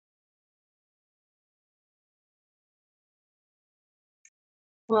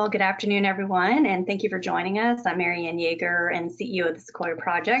Well, good afternoon, everyone, and thank you for joining us. I'm Marianne Yeager and CEO of the Sequoia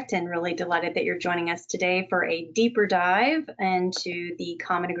Project, and really delighted that you're joining us today for a deeper dive into the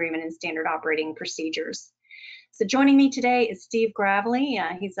Common Agreement and Standard Operating Procedures. So joining me today is Steve Gravely.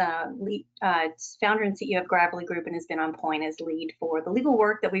 He's a founder and CEO of Gravely Group and has been on point as lead for the legal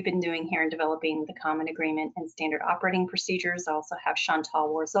work that we've been doing here in developing the Common Agreement and Standard Operating Procedures. I also have Chantal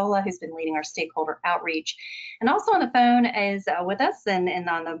Warzola, who's been leading our stakeholder outreach. And also on the phone is with us and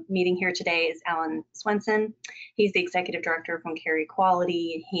on the meeting here today is Alan Swenson. He's the Executive Director from Care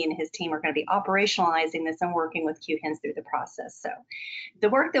Equality. He and his team are going to be operationalizing this and working with QHINs through the process. So the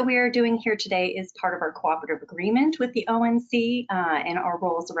work that we are doing here today is part of our cooperative agreement with the ONC, and our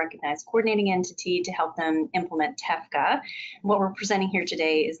role as a recognized coordinating entity to help them implement TEFCA. What we're presenting here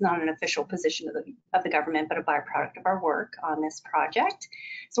today is not an official position of the government, but a byproduct of our work on this project.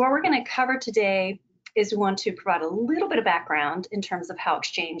 So what we're going to cover today is we want to provide a little bit of background in terms of how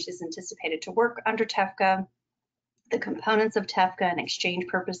exchange is anticipated to work under TEFCA, the components of TEFCA and exchange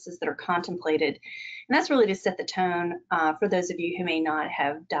purposes that are contemplated. And that's really to set the tone for those of you who may not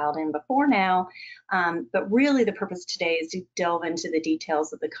have dialed in before now. But really the purpose today is to delve into the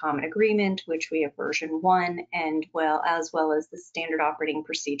details of the Common Agreement, which we have version 1, and as well as the standard operating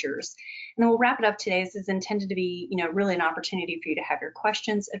procedures. And then we'll wrap it up today. This is intended to be, really an opportunity for you to have your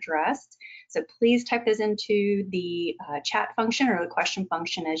questions addressed. So please type those into the chat function or the question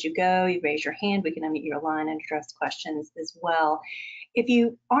function as you go. You raise your hand, we can unmute your line and address questions as well. If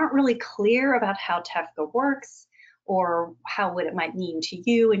you aren't really clear about how TEFCA works or what it might mean to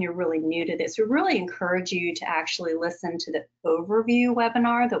you and you're really new to this, we really encourage you to actually listen to the overview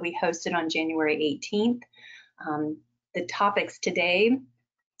webinar that we hosted on January 18th. The topics today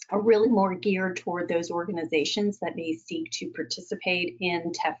are really more geared toward those organizations that may seek to participate in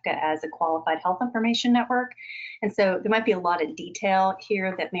TEFCA as a qualified health information network. And so there might be a lot of detail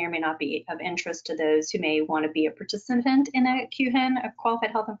here that may or may not be of interest to those who may want to be a participant in a QHIN, a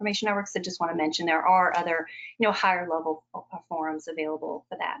qualified health information network. So just want to mention there are other, higher level forums available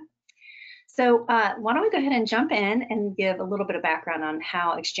for that. So why don't we go ahead and jump in and give a little bit of background on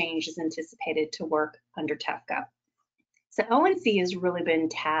how exchange is anticipated to work under TEFCA. So ONC has really been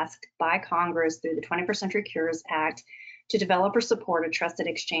tasked by Congress through the 21st Century Cures Act to develop or support a trusted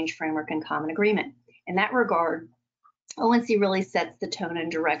exchange framework and common agreement. In that regard, ONC really sets the tone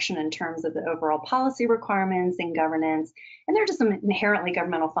and direction in terms of the overall policy requirements and governance, and there are just some inherently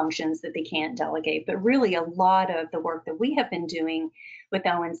governmental functions that they can't delegate, but really a lot of the work that we have been doing with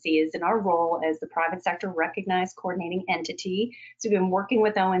ONC is in our role as the private sector recognized coordinating entity. So we've been working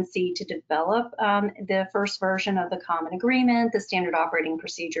with ONC to develop the first version of the Common Agreement, the standard operating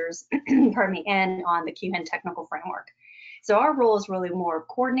procedures, pardon me, and on the QHIN technical framework. So our role is really more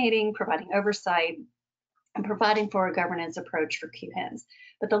coordinating, providing oversight, and providing for a governance approach for QHINs.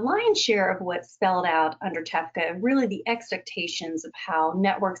 But the lion's share of what's spelled out under TEFCA are really the expectations of how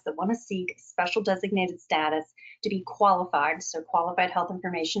networks that want to seek special designated status to be qualified, so qualified health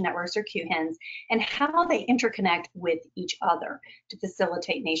information networks or QHINs, and how they interconnect with each other to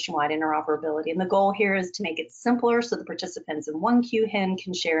facilitate nationwide interoperability. And the goal here is to make it simpler so the participants in one QHIN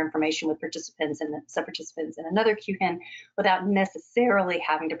can share information with participants and sub-participants in another QHIN without necessarily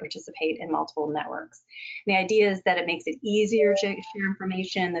having to participate in multiple networks. And the idea is that it makes it easier to share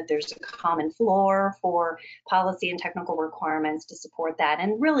information, that there's a common floor for policy and technical requirements to support that,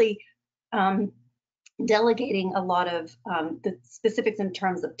 and really delegating a lot of the specifics in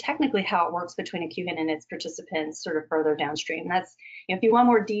terms of technically how it works between a QHIN and its participants sort of further downstream. That's, if you want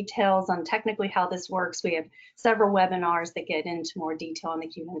more details on technically how this works, we have several webinars that get into more detail on the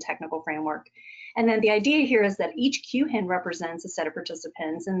QHIN technical framework. And then the idea here is that each QHIN represents a set of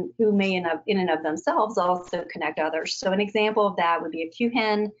participants and who may in and of themselves also connect others. So an example of that would be a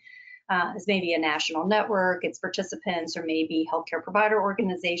QHIN is maybe a national network, its participants, or maybe healthcare provider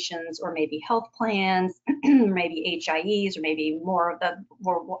organizations, or maybe health plans, or maybe HIEs, or maybe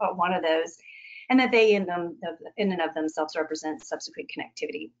one of those, and that they in and of themselves represent subsequent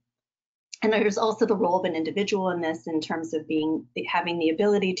connectivity. And there's also the role of an individual in this in terms of having the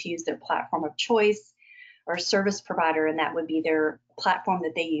ability to use their platform of choice or service provider, and that would be their platform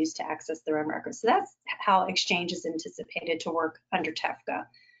that they use to access their own records. So that's how exchange is anticipated to work under TEFCA.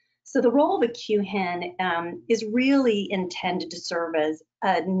 So the role of a QHIN is really intended to serve as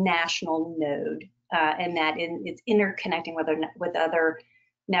a national node, and that it's interconnecting with other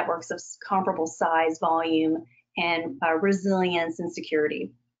networks of comparable size, volume, and resilience and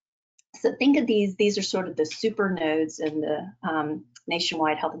security. So think of these are sort of the super nodes in the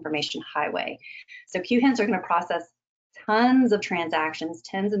nationwide health information highway. So QHINs are going to process tons of transactions,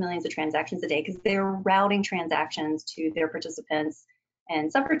 tens of millions of transactions a day, because they're routing transactions to their participants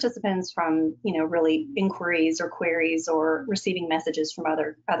and sub-participants from, really inquiries or queries or receiving messages from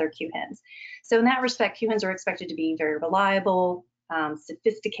other QHINs. So in that respect, QHINs are expected to be very reliable,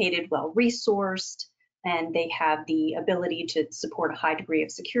 sophisticated, well-resourced, and they have the ability to support a high degree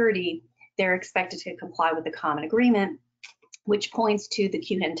of security. They're expected to comply with the common agreement, which points to the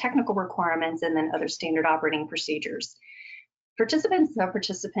QHIN technical requirements and then other standard operating procedures. Participants and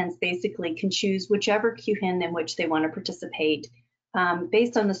sub-participants basically can choose whichever QHIN in which they want to participate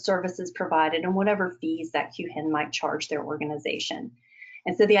based on the services provided and whatever fees that QHIN might charge their organization.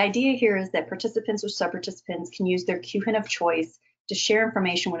 And so the idea here is that participants or sub-participants can use their QHIN of choice to share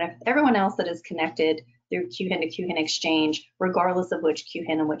information with everyone else that is connected through QHIN to QHIN exchange, regardless of which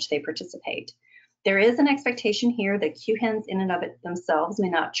QHIN in which they participate. There is an expectation here that QHINs in and of it themselves may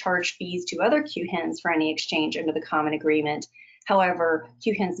not charge fees to other QHINs for any exchange under the common agreement. However,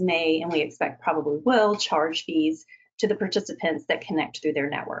 QHINs may, and we expect probably will, charge fees to the participants that connect through their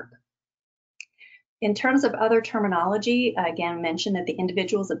network. In terms of other terminology, again, mention that the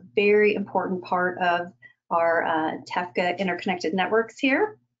individual is a very important part of our TEFCA interconnected networks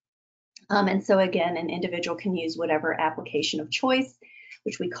here. And so again, an individual can use whatever application of choice,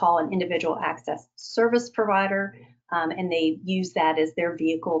 which we call an individual access service provider, and they use that as their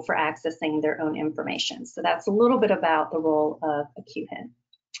vehicle for accessing their own information. So that's a little bit about the role of a QHIN.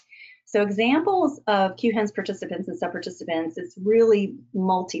 So examples of QHINs participants and sub-participants is really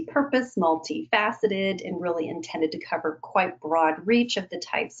multi-purpose, multifaceted, and really intended to cover quite broad reach of the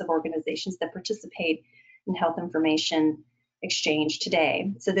types of organizations that participate in health information exchange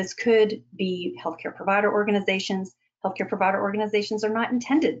today. So this could be healthcare provider organizations. Healthcare provider organizations are not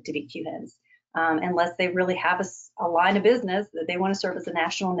intended to be QHINs unless they really have a line of business that they want to serve as a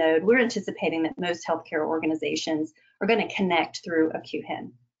national node. We're anticipating that most healthcare organizations are going to connect through a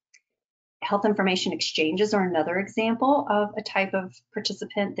QHIN. Health information exchanges are another example of a type of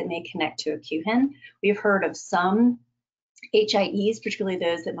participant that may connect to a QHIN. We've heard of some HIEs, particularly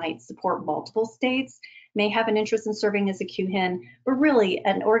those that might support multiple states, may have an interest in serving as a QHIN, but really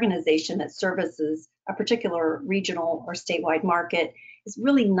an organization that services a particular regional or statewide market is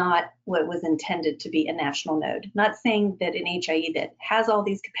really not what was intended to be a national node. Not saying that an HIE that has all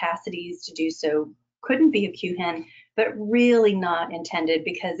these capacities to do so couldn't be a QHIN, but really not intended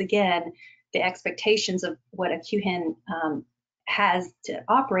because, again, the expectations of what a QHIN has to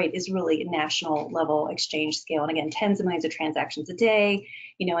operate is really a national level exchange scale. And again, tens of millions of transactions a day,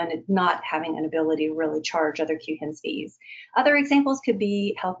 and not having an ability to really charge other QHINs fees. Other examples could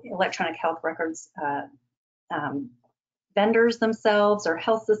be electronic health records vendors themselves or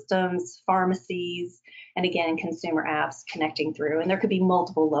health systems, pharmacies, and again, consumer apps connecting through. And there could be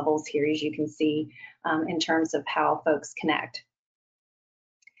multiple levels here, as you can see, in terms of how folks connect.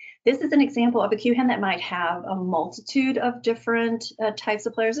 This is an example of a QHIN that might have a multitude of different types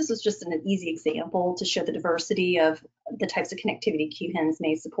of players. This is just an easy example to show the diversity of the types of connectivity QHINs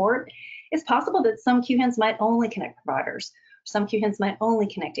may support. It's possible that some QHINs might only connect providers. Some QHINs might only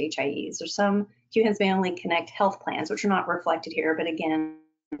connect HIEs, or some QHINs may only connect health plans, which are not reflected here, but again,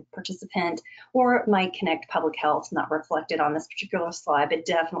 participant, or might connect public health, not reflected on this particular slide, but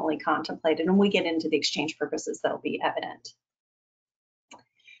definitely contemplated. And when we get into the exchange purposes, that'll be evident.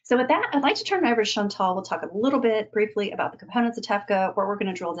 So with that, I'd like to turn it over to Chantal. We'll talk a little bit briefly about the components of TEFCA, what we're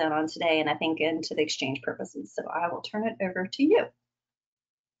going to drill down on today, and I think into the exchange purposes. So I will turn it over to you.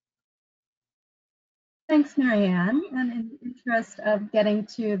 Thanks, Marianne. And in the interest of getting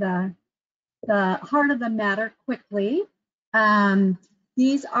to the heart of the matter quickly,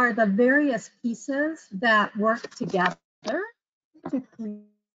 these are the various pieces that work together to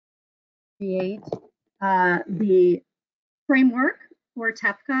create the framework for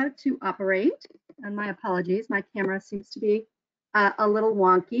TEFCA to operate. And my apologies, my camera seems to be a little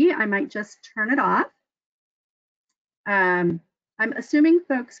wonky. I might just turn it off. I'm assuming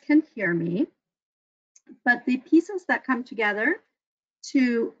folks can hear me, but the pieces that come together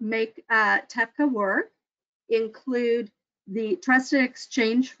to make TEFCA work include the Trusted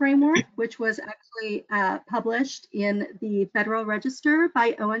Exchange Framework, which was actually published in the Federal Register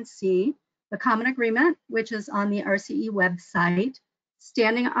by ONC, the Common Agreement, which is on the RCE website,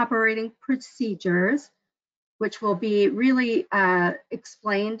 Standing Operating Procedures, which will be really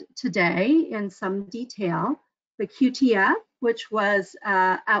explained today in some detail, the QTF, which was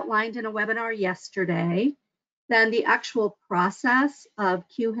outlined in a webinar yesterday, then the actual process of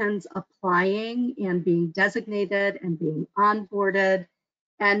QHINs applying and being designated and being onboarded,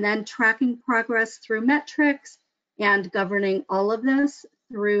 and then tracking progress through metrics and governing all of this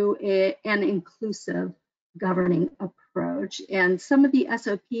through an inclusive governing approach. And some of the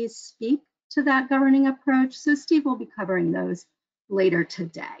SOPs speak to that governing approach, so Steve will be covering those later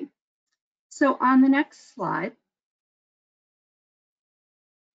today. So on the next slide,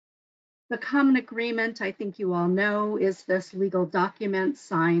 the common agreement, I think you all know, is this legal document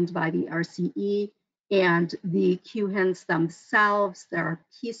signed by the RCE and the QHINs themselves. There are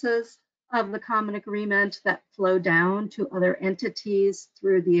pieces of the common agreement that flow down to other entities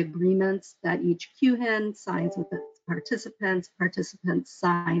through the agreements that each QHIN signs with its participants. Participants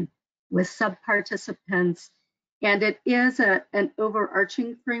sign with sub-participants. And it is an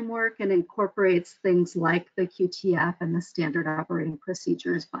overarching framework and incorporates things like the QTF and the standard operating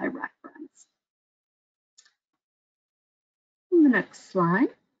procedures by reference. On the next slide.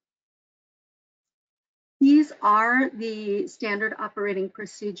 These are the standard operating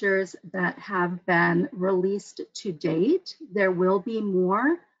procedures that have been released to date. There will be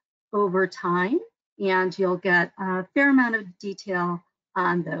more over time, and you'll get a fair amount of detail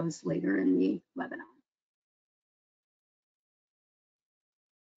on those later in the webinar.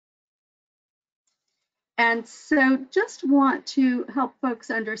 And so just want to help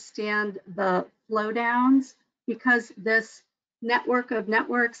folks understand the flow downs, because this network of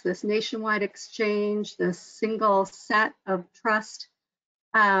networks, this nationwide exchange, this single set of trust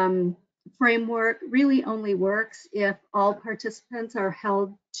framework really only works if all participants are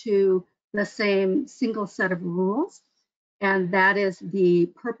held to the same single set of rules. And that is the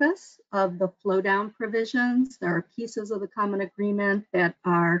purpose of the flow down provisions. There are pieces of the common agreement that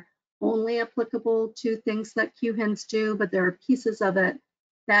are only applicable to things that QHINs do, but there are pieces of it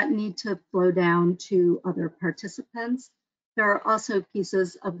that need to flow down to other participants. There are also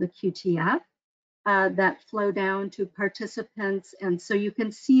pieces of the QTF that flow down to participants. And so you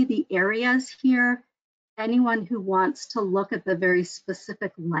can see the areas here. Anyone who wants to look at the very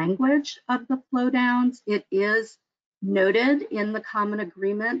specific language of the flow downs, it is noted in the common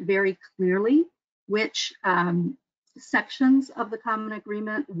agreement very clearly which sections of the common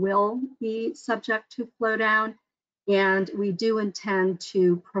agreement will be subject to flow down, and we do intend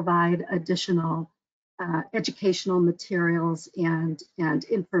to provide additional educational materials and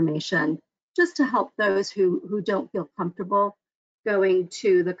information just to help those who don't feel comfortable going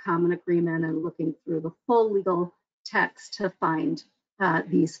to the common agreement and looking through the full legal text to find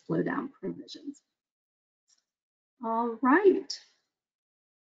these flow down provisions. All right.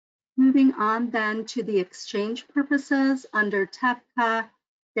 Moving on then to the exchange purposes under TEFCA,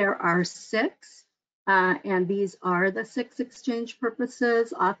 there are 6, and these are the 6 exchange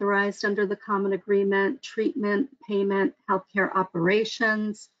purposes authorized under the common agreement: treatment, payment, healthcare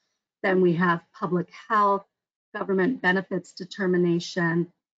operations. Then we have public health, government benefits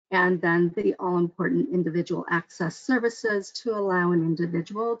determination, and then the all-important individual access services to allow an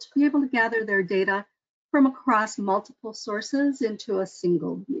individual to be able to gather their data from across multiple sources into a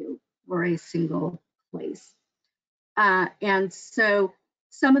single view or a single place. And so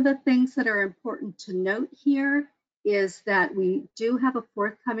some of the things that are important to note here is that we do have a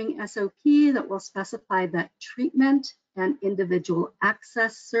forthcoming SOP that will specify that treatment and individual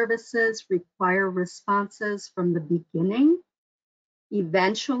access services require responses from the beginning.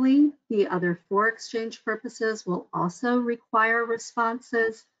 Eventually, the other 4 exchange purposes will also require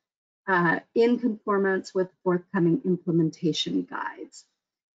responses in conformance with forthcoming implementation guides.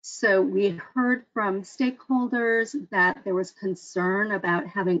 So we heard from stakeholders that there was concern about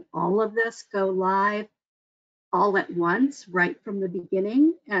having all of this go live all at once, right from the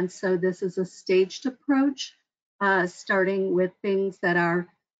beginning. And so this is a staged approach, starting with things that are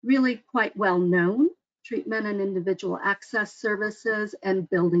really quite well known, treatment and individual access services, and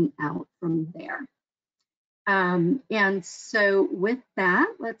building out from there. And so with that,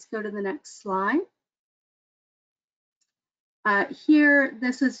 let's go to the next slide. Here,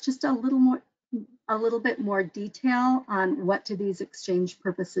 this is just a little bit more detail on what do these exchange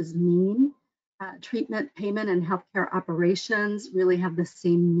purposes mean. Treatment, payment, and healthcare operations really have the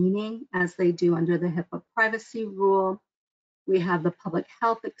same meaning as they do under the HIPAA privacy rule. We have the public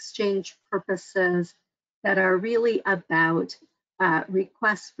health exchange purposes that are really about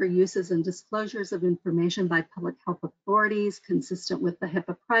requests for uses and disclosures of information by public health authorities consistent with the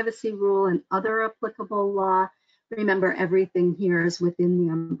HIPAA privacy rule and other applicable law. Remember, everything here is within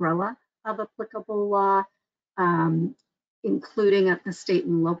the umbrella of applicable law, including at the state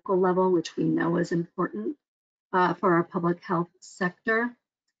and local level, which we know is important for our public health sector.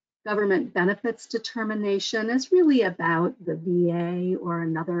 Government benefits determination is really about the VA or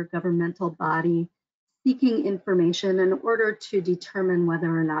another governmental body seeking information in order to determine whether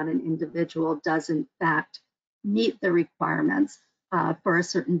or not an individual does in fact meet the requirements for a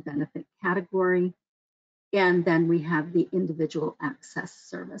certain benefit category. And then we have the individual access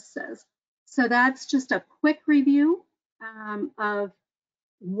services. So that's just a quick review of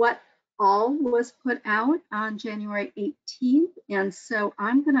what all was put out on January 18th. And so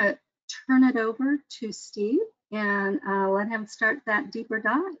I'm going to turn it over to Steve and let him start that deeper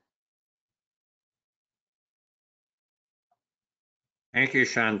dive. Thank you,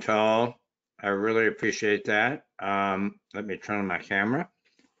 Chantal. I really appreciate that. Let me turn on my camera.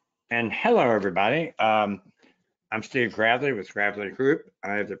 And hello, everybody. I'm Steve Gravely with Gravely Group.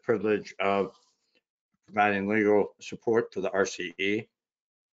 I have the privilege of providing legal support for the RCE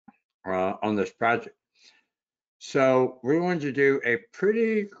on this project. So we're going to do a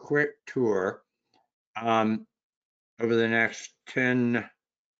pretty quick tour over the next 10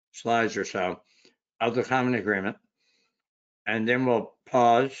 slides or so of the common agreement. And then we'll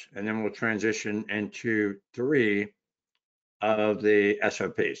pause and then we'll transition into 3 of the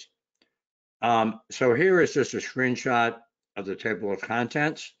SOPs. So here is just a screenshot of the table of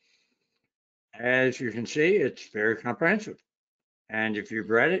contents. As you can see, it's very comprehensive. And if you've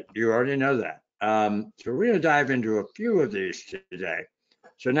read it, you already know that. So we're going to dive into a few of these today.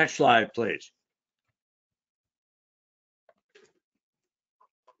 So next slide, please.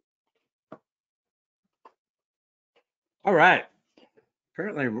 All right.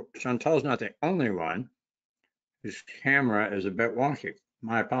 Apparently, Chantal's not the only one whose camera is a bit wonky.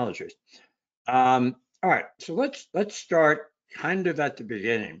 My apologies. All right, so let's start kind of at the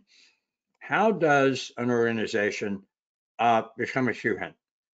beginning. How does an organization become a QHIN?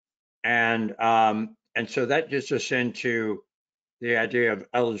 And so that gets us into the idea of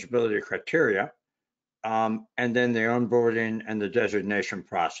eligibility criteria, and then the onboarding and the designation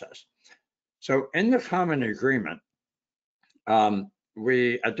process. So in the common agreement,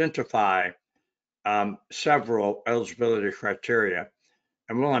 we identify several eligibility criteria,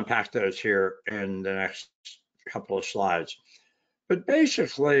 and we'll unpack those here in the next couple of slides. But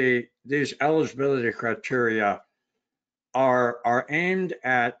basically, these eligibility criteria are aimed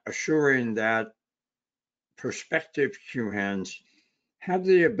at assuring that prospective QHINs have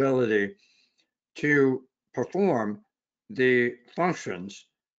the ability to perform the functions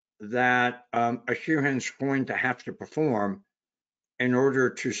that a QHIN is going to have to perform in order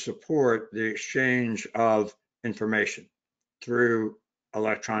to support the exchange of information through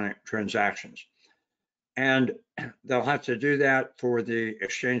electronic transactions. And they'll have to do that for the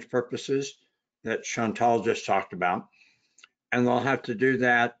exchange purposes that Chantal just talked about. And they'll have to do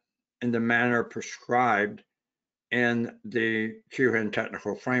that in the manner prescribed in the QHIN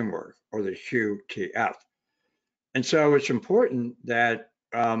technical framework, or the QTF. And so it's important that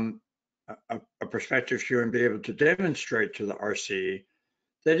a prospective QHIN be able to demonstrate to the RCE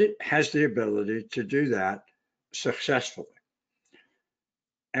that it has the ability to do that successfully.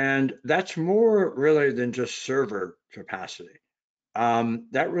 And that's more really than just server capacity.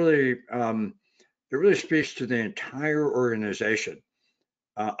 That really, it really speaks to the entire organization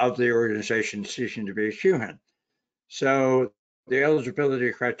of the organization seeking to be a QHIN. So the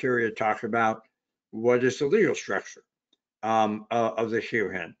eligibility criteria talk about what is the legal structure of the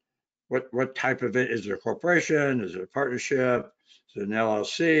QHIN. What type of it is it? A corporation? Is it a partnership? Is it an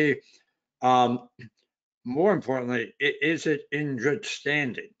LLC? More importantly, is it in good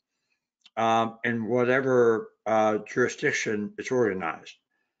standing in whatever jurisdiction it's organized?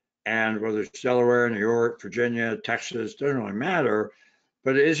 And whether it's Delaware, New York, Virginia, Texas, doesn't really matter,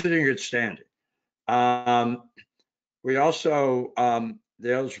 but is it in good standing? We also,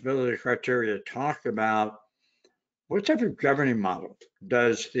 the eligibility criteria talk about what type of governing model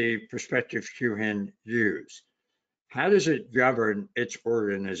does the prospective QHIN use? How does it govern its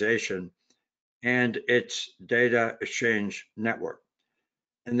organization and its data exchange network?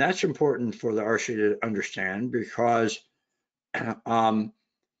 And that's important for the RC to understand, because the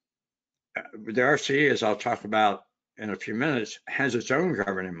RCE, as I'll talk about in a few minutes, has its own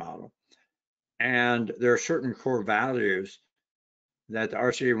governing model. And there are certain core values that the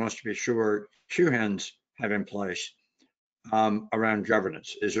RCE wants to be sure QHINs have in place around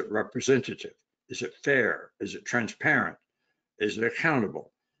governance. Is it representative? Is it fair? Is it transparent? Is it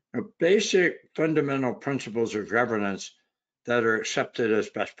accountable? Basic fundamental principles of governance that are accepted as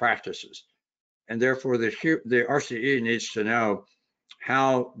best practices. And therefore, the RCE needs to know,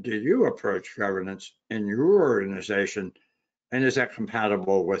 how do you approach governance in your organization? And is that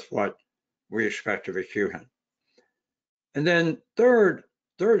compatible with what we expect of a QHIN? And then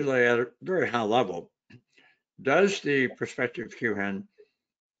thirdly, at a very high level, does the prospective QHIN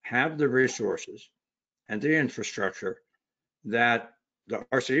have the resources and the infrastructure that the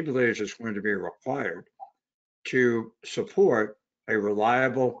RCE believes is going to be required to support a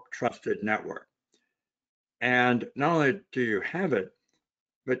reliable, trusted network? And not only do you have it,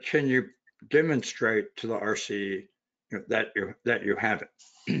 but can you demonstrate to the RCE that you have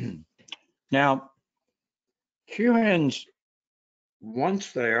it. Now, QHINs,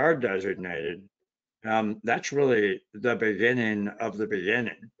 once they are designated, that's really the beginning of the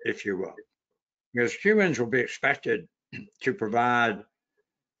beginning, if you will, because QHINs will be expected to provide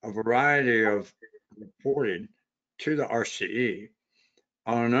a variety of reporting to the RCE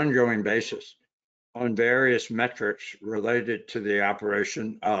on an ongoing basis on various metrics related to the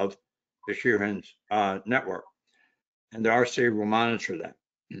operation of the QHINs network, and the RCE will monitor that.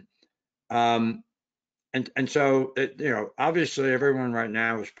 And so, obviously everyone right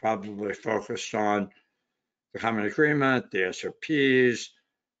now is probably focused on the common agreement, the SOPs.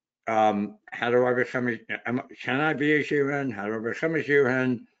 How do I become can I be a QHIN? How do I become a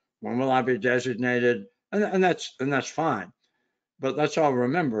QHIN? When will I be designated? And that's fine. But let's all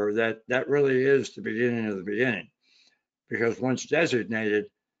remember that that really is the beginning of the beginning, because once designated,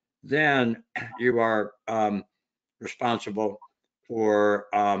 then you are responsible for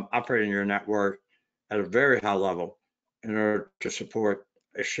operating your network at a very high level in order to support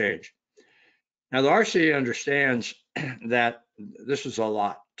exchange. Now, the RCE understands that this is a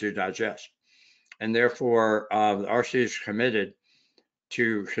lot to digest, and therefore the RCE is committed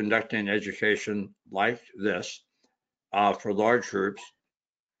to conducting education like this for large groups,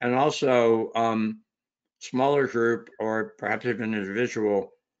 and also smaller group or perhaps even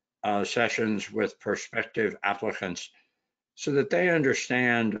individual sessions with prospective applicants, so that they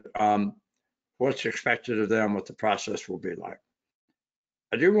understand what's expected of them, what the process will be like.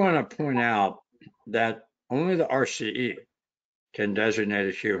 I do want to point out that only the RCE can designate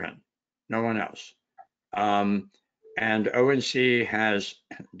a QHIN, no one else. And ONC has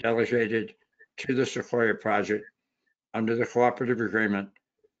delegated to the Sequoia project under the cooperative agreement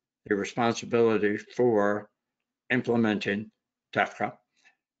the responsibility for implementing TEFCA.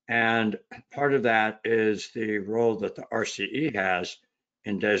 And part of that is the role that the RCE has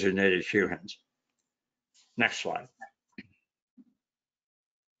in designated QHINs. Next slide.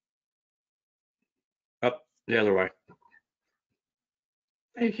 Up the other way.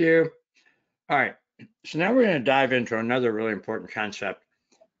 Thank you. All right. So now we're going to dive into another really important concept,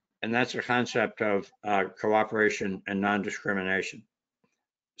 and that's the concept of cooperation and non-discrimination.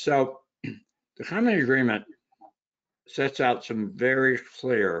 So the common agreement sets out some very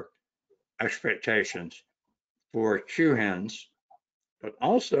clear expectations for QHINs, but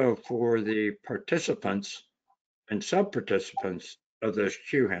also for the participants and sub-participants of those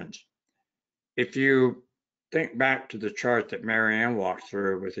QHINs. If you think back to the chart that Marianne walked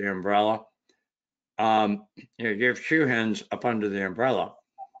through with the umbrella, you have QHINs up under the umbrella,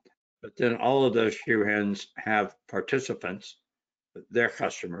 but then all of those QHINs have participants, their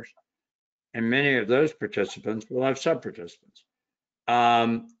customers, and many of those participants will have sub-participants.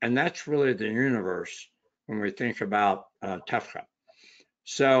 And that's really the universe when we think about TEFCA.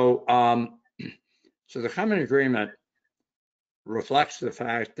 So, so the common agreement reflects the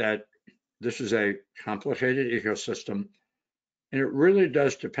fact that this is a complicated ecosystem, and it really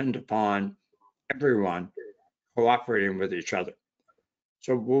does depend upon everyone cooperating with each other.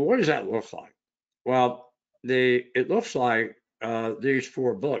 So, well, what does that look like? Well, it looks like these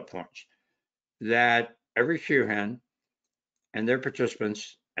 4 bullet points, that every QHIN and their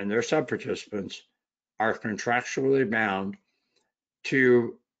participants and their sub-participants are contractually bound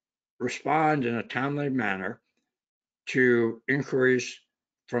to respond in a timely manner to inquiries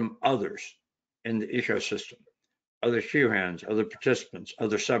from others in the ecosystem, other QHINs, other participants,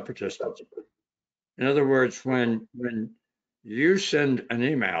 other sub-participants. In other words, when you send an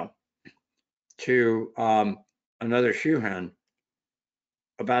email to another QHIN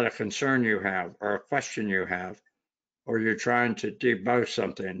about a concern you have or a question you have, or you're trying to debug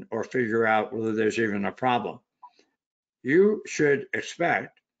something or figure out whether there's even a problem, you should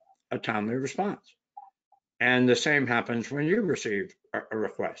expect a timely response. And the same happens when you receive a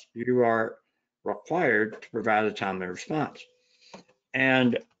request. You are required to provide a timely response.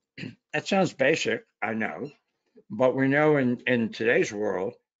 And that sounds basic, I know, but we know in today's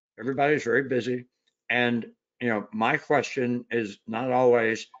world, everybody's very busy. And, my question is not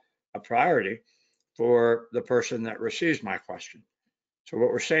always a priority for the person that receives my question. So what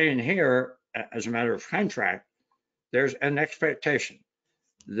we're saying here, as a matter of contract, there's an expectation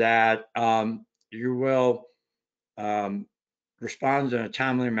that you will respond in a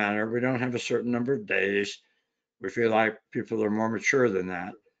timely manner. We don't have a certain number of days. We feel like people are more mature than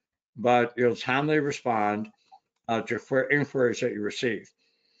that, but you'll timely respond to inquiries that you receive.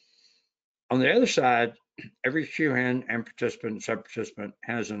 On the other side, every QHIN and participant and sub-participant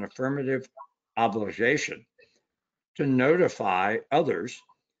has an affirmative obligation to notify others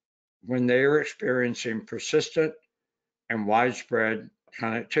when they are experiencing persistent and widespread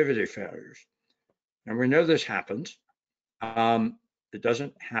connectivity failures. And we know this happens. It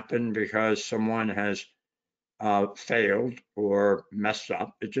doesn't happen because someone has failed or messed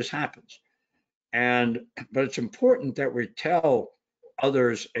up. It just happens. But it's important that we tell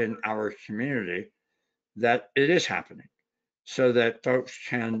others in our community that it is happening so that folks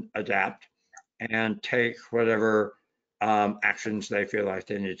can adapt and take whatever actions they feel like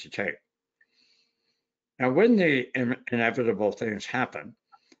they need to take. Now, when the inevitable things happen,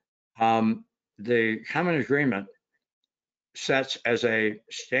 the common agreement sets as a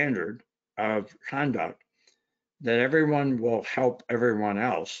standard of conduct that everyone will help everyone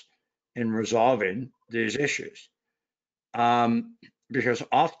else in resolving these issues. Because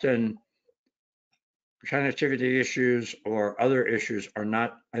often connectivity issues or other issues are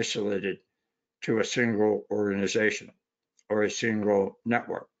not isolated to a single organization or a single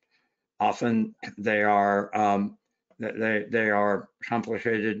network. Often they are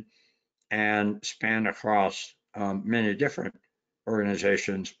complicated and span across many different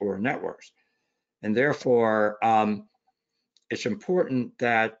organizations or networks. And therefore, it's important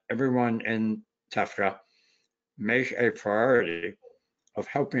that everyone in TEFCA make a priority of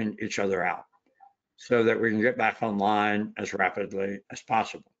helping each other out so that we can get back online as rapidly as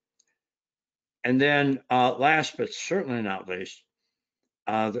possible. And then last, but certainly not least,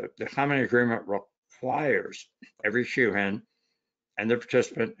 the common agreement requires every QHIN and their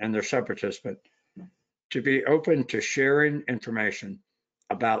participant and their sub-participant to be open to sharing information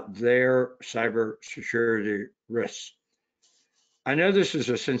about their cybersecurity risks. I know this is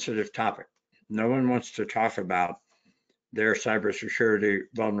a sensitive topic. No one wants to talk about their cybersecurity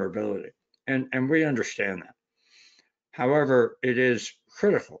vulnerability, and we understand that. However, it is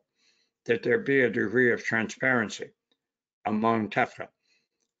critical that there be a degree of transparency among TEFCA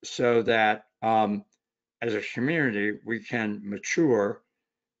so that as a community, we can mature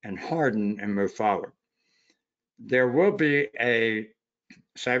and harden and move forward. There will be a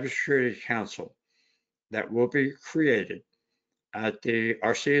cybersecurity council that will be created at the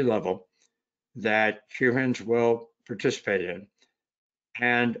RC level that QHINs will participate in.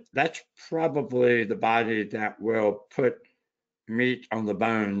 And that's probably the body that will put meat on the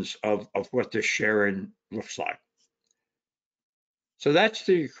bones of what this sharing looks like. So that's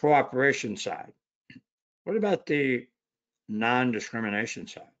the cooperation side. What about the non-discrimination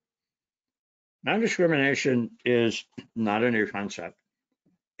side? Non-discrimination is not a new concept.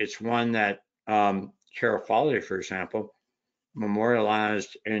 It's one that Care Quality, for example,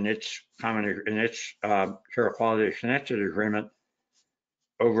 memorialized in its Care Quality Connected Agreement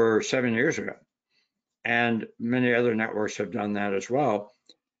over 7 years ago. And many other networks have done that as well.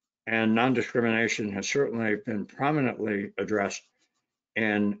 And non-discrimination has certainly been prominently addressed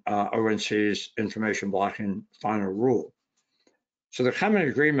in ONC's information blocking final rule. So the common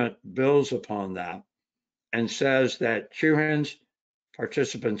agreement builds upon that and says that QHINs,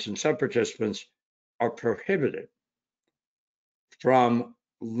 participants and sub-participants are prohibited from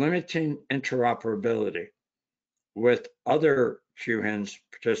limiting interoperability with other QHINs,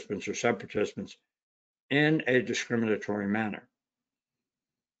 participants or sub-participants in a discriminatory manner.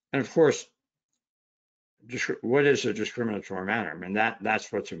 And of course, what is a discriminatory manner? I mean,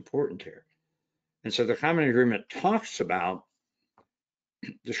 that's what's important here. And so the common agreement talks about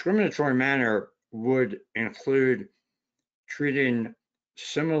discriminatory manner would include treating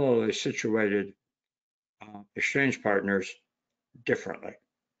similarly situated exchange partners differently.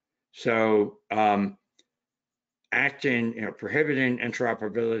 So prohibiting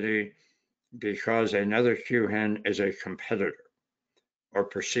interoperability because another QHIN is a competitor or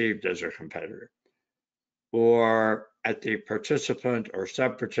perceived as a competitor, or at the participant or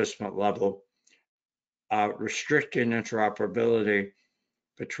sub-participant level, restricting interoperability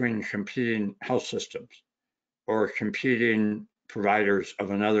between competing health systems or competing providers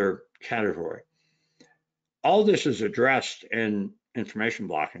of another category. All this is addressed in information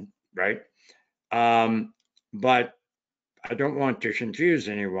blocking, right? But I don't want to confuse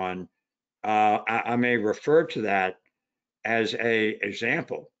anyone. I may refer to that as a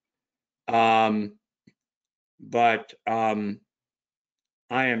example, but I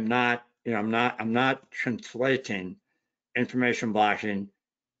am not. I'm not conflating information blocking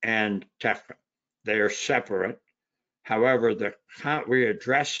and TEFCA. They are separate. However, we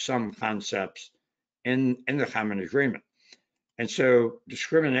address some concepts in the common agreement. And so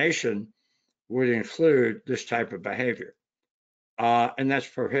discrimination would include this type of behavior. And that's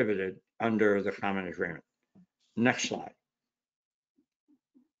prohibited under the common agreement. Next slide.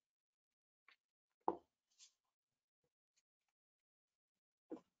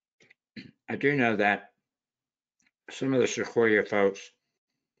 I do know that some of the Sequoia folks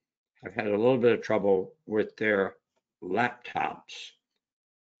have had a little bit of trouble with their laptops.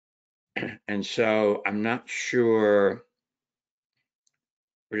 And so I'm not sure,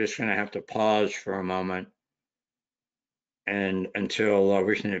 we're just gonna have to pause for a moment and until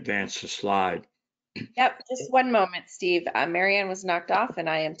we can advance the slide. Yep, just one moment, Steve. Marianne was knocked off and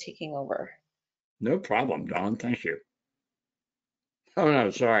I am taking over. No problem, Dawn, thank you. Oh, no,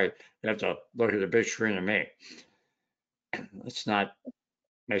 sorry, you have to look at the big screen of me. Let's not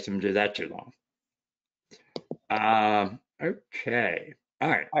make them do that too long. Okay, all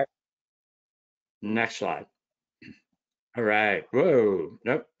right. All right. Next slide. All right, whoa,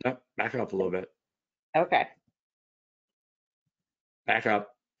 nope, back up a little bit. Okay. Back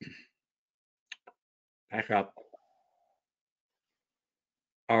up. Back up.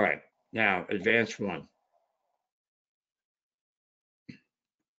 All right, now advance one.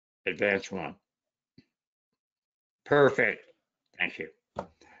 Advance one. Perfect, thank you. All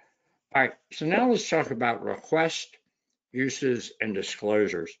right, so now let's talk about requests, uses, and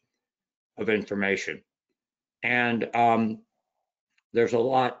disclosures of information. And there's a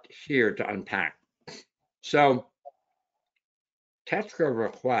lot here to unpack. So TEFCA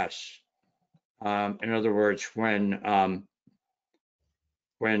requests, in other words, when a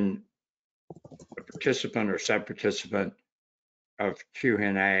participant or sub-participant of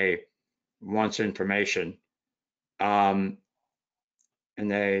Q&A wants information, and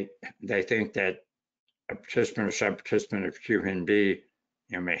they think that a participant or sub-participant of Q&B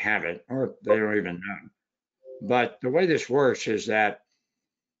may have it, or they don't even know. But the way this works is that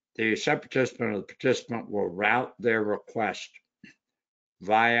the sub-participant or the participant will route their request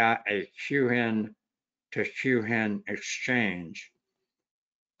via a QN to QN exchange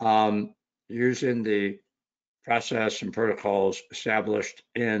using the process and protocols established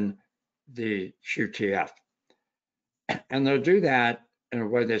in the QTF. And they'll do that in a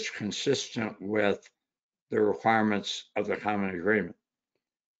way that's consistent with the requirements of the common agreement.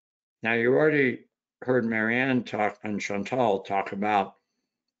 Now, you already heard Marianne talk and Chantal talk about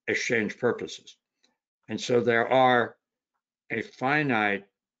exchange purposes. And so there are a finite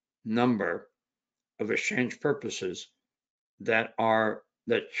number of exchange purposes that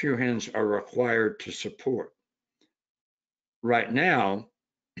QHINs are required to support. Right now,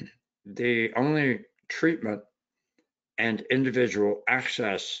 the only treatment and individual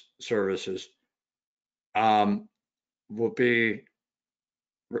access services will be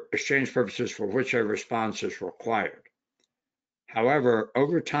exchange purposes for which a response is required. However,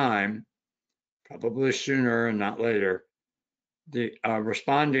 over time, probably sooner and not later, the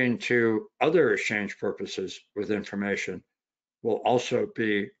responding to other exchange purposes with information will also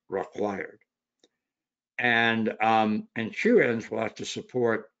be required. And QNs will have to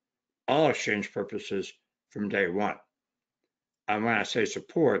support all exchange purposes from day one. And when I say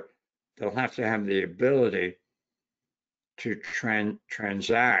support, they'll have to have the ability to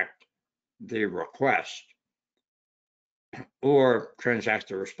transact the request or transact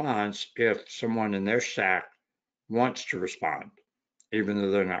the response if someone in their stack wants to respond, even though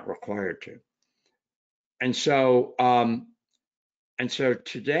they're not required to. And so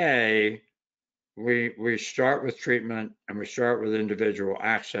today we start with treatment and we start with individual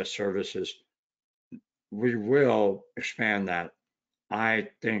access services. We will expand that, I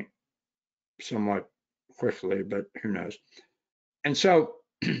think, somewhat quickly, but who knows? And so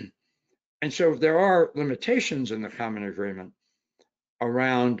there are limitations in the common agreement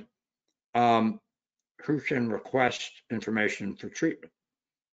around who can request information for treatment.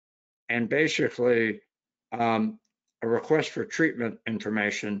 And basically, a request for treatment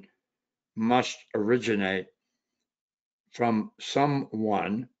information must originate from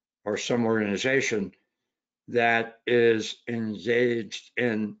someone or some organization that is engaged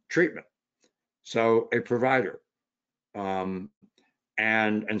in treatment. So a provider and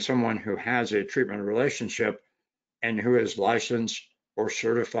someone who has a treatment relationship and who is licensed or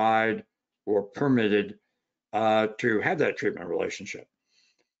certified or permitted to have that treatment relationship.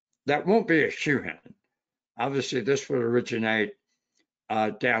 That won't be a QHIN. Obviously, this would originate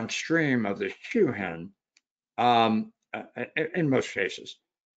downstream of the QHIN in most cases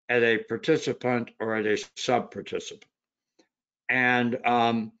at a participant or at a sub-participant. And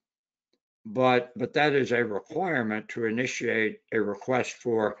but that is a requirement to initiate a request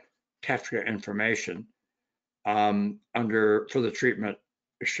for TEFCA information for the treatment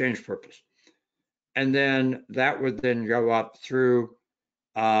exchange purpose. And then that would then go up through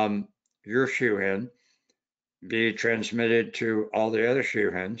your QHIN, be transmitted to all the other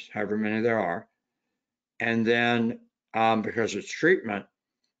QHINs, however many there are. And then because it's treatment,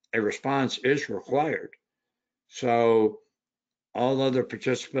 a response is required. So all other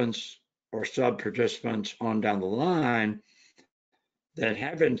participants or sub-participants on down the line that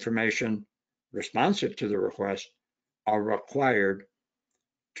have information responsive to the request are required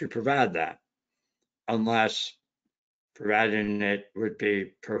to provide that, unless providing it would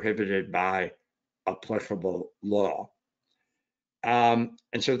be prohibited by applicable law. And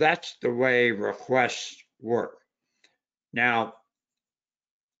so that's the way requests work. Now,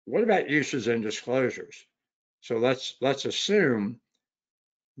 what about uses and disclosures? So let's assume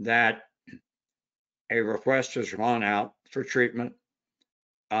that a request has gone out for treatment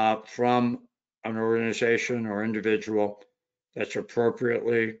from an organization or individual that's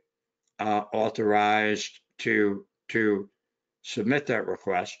appropriately authorized to submit that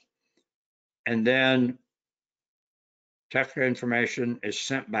request. And then TEFCA information is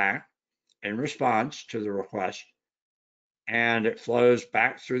sent back in response to the request, and it flows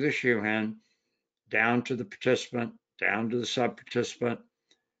back through the SHU-HIN down to the participant, down to the sub-participant.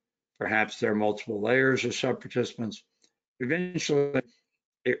 Perhaps there are multiple layers of sub-participants. Eventually,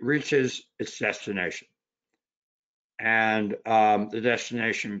 it reaches its destination. And the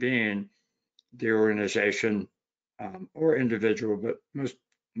destination being the organization or individual, but most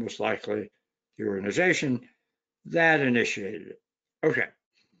likely the organization that initiated it. Okay.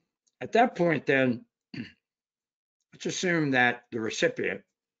 At that point, then, let's assume that the recipient,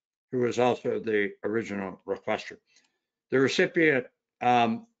 who is also the original requester, the recipient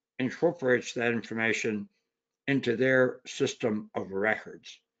incorporates that information into their system of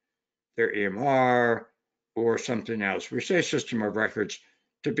records, their EMR or something else. We say system of records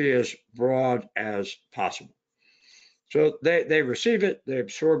to be as broad as possible. So they receive it, they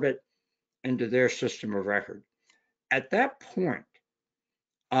absorb it into their system of record. At that point,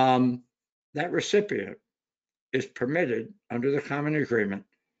 that recipient is permitted under the common agreement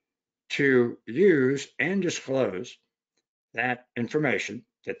to use and disclose that information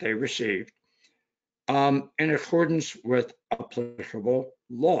that they received in accordance with applicable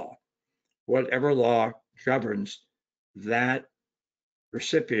law, whatever law governs that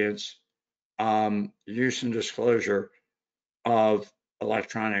recipient's use and disclosure of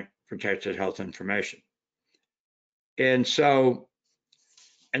electronic protected health information. And so,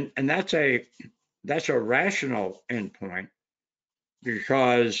 and that's a rational endpoint,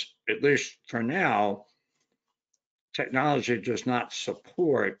 because at least for now, technology does not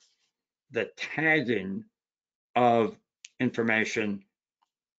support the tagging of information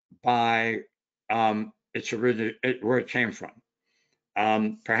by where it came from.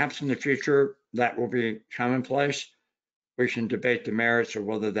 Perhaps in the future that will be commonplace. We can debate the merits of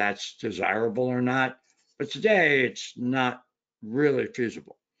whether that's desirable or not, but today it's not really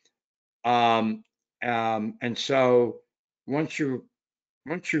feasible. And so once you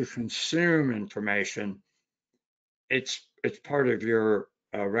consume information, it's part of your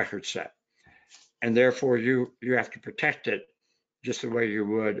record set, and therefore you have to protect it just the way you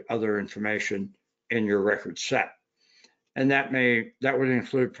would other information in your record set. And that would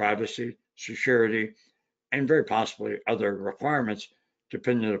include privacy, security, and very possibly other requirements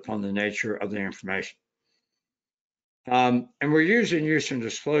depending upon the nature of the information. And we're using use and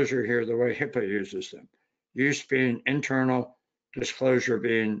disclosure here the way HIPAA uses them. Use being internal, disclosure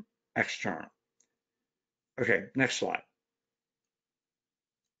being external. Okay, next slide.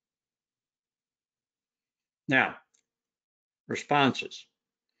 Now, responses.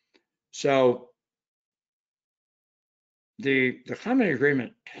 So the common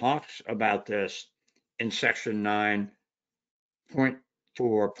agreement talks about this in section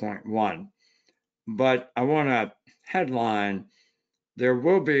 9.4.1, but I want to headline, there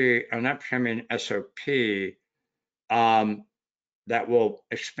will be an upcoming SOP that will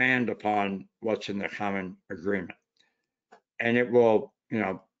expand upon what's in the common agreement. And it will,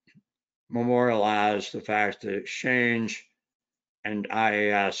 memorialize the fact that exchange and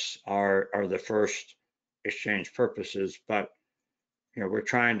IAS are the first exchange purposes, but we're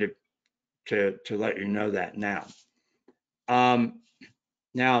trying to let you know that now.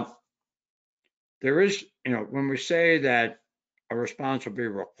 Now, there is, when we say that a response will be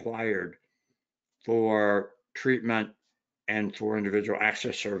required for treatment and for individual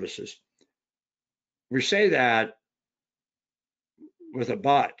access services, we say that with a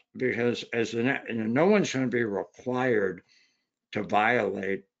but, because no one's going to be required to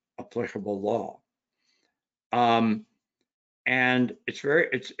violate applicable law. And it's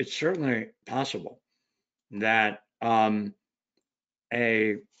certainly possible that a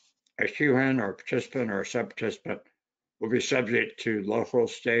SHU-HIN or a participant or a sub-participant will be subject to local,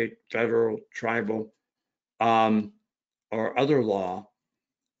 state, federal, tribal, or other law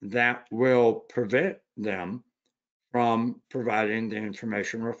that will prevent them from providing the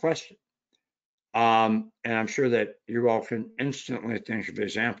information requested. And I'm sure that you all can instantly think of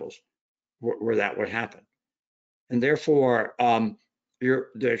examples where that would happen. And therefore,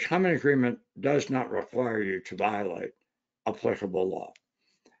 the common agreement does not require you to violate applicable law.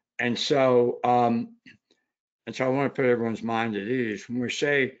 And so, I want to put everyone's mind at ease. When we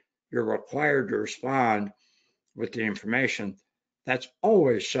say you're required to respond with the information, that's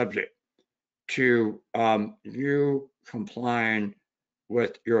always subject to you complying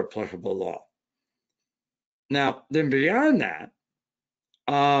with your applicable law. Now, then beyond that,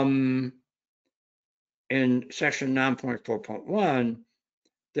 in section 9.4.1,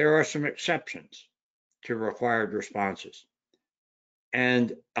 there are some exceptions to required responses.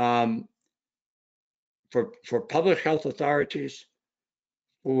 And for public health authorities,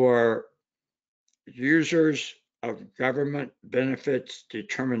 for users of government benefits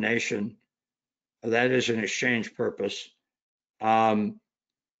determination, that is an exchange purpose.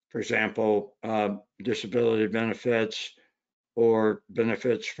 For example, disability benefits or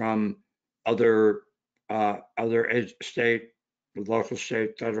benefits from other state, local,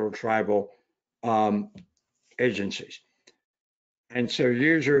 state, federal, tribal agencies. And so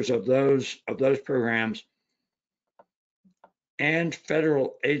users of those programs and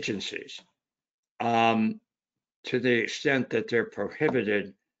federal agencies, to the extent that they're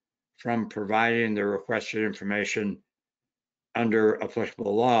prohibited from providing the requested information under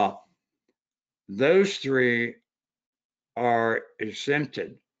applicable law, those three are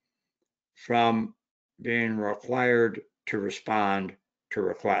exempted from being required to respond to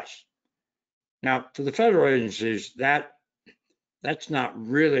requests. Now, for the federal agencies, that's not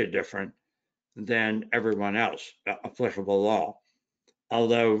really different than everyone else, applicable law.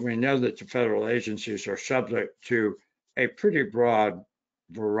 Although we know that the federal agencies are subject to a pretty broad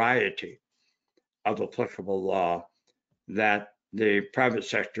variety of applicable law that the private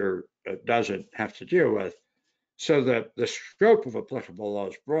sector doesn't have to deal with. So that the scope of applicable law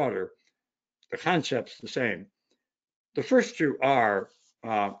is broader. The concept's the same. The first two are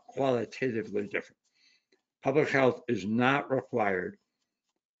qualitatively different. Public health is not required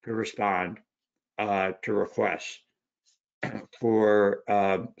to respond to requests for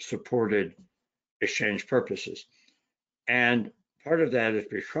supported exchange purposes. And part of that is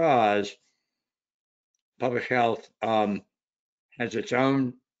because public health has its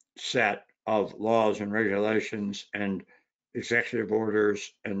own set of laws and regulations and executive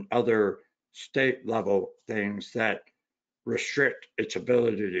orders and other state level things that restrict its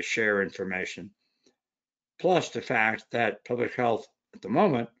ability to share information. Plus the fact that public health at the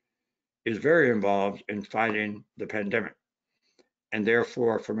moment is very involved in fighting the pandemic. And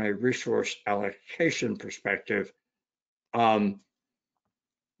therefore, from a resource allocation perspective,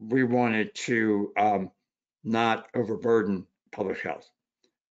 we wanted to not overburden public health.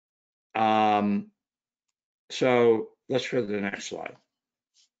 So let's go to the next slide.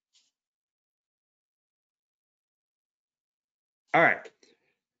 All right.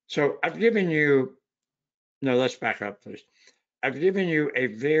 So I've given you, no, let's back up, please. I've given you a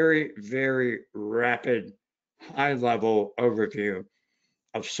very, very rapid, high-level overview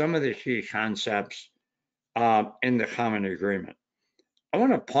of some of the key concepts in the common agreement. I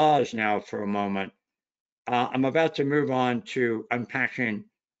want to pause now for a moment. I'm about to move on to unpacking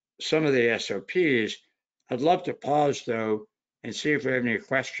some of the SOPs. I'd love to pause, though, and see if we have any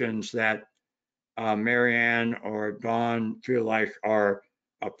questions that Marianne or Dawn feel like are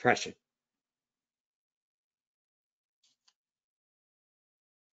pressing.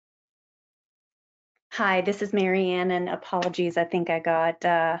 Hi, this is Marianne, and apologies. I think I got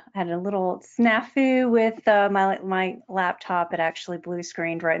had a little snafu with my laptop. It actually blue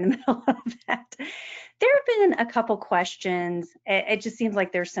screened right in the middle of that. There have been a couple questions. It just seems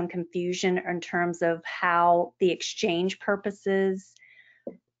like there's some confusion in terms of how the exchange purposes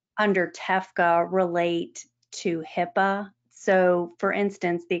under TEFCA relate to HIPAA. So, for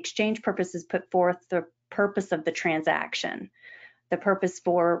instance, the exchange purposes put forth the purpose of the transaction, the purpose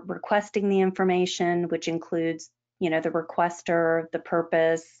for requesting the information, which includes, the requester, the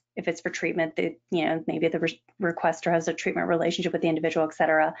purpose, if it's for treatment, maybe the requester has a treatment relationship with the individual, et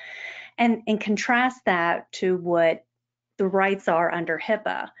cetera, and contrast that to what the rights are under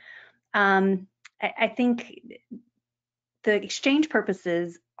HIPAA. I think the exchange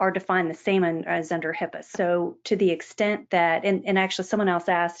purposes are defined the same as under HIPAA. So to the extent that, and actually someone else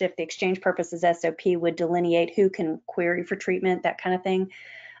asked if the exchange purposes SOP would delineate who can query for treatment, that kind of thing.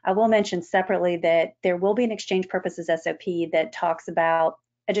 I will mention separately that there will be an exchange purposes SOP that talks about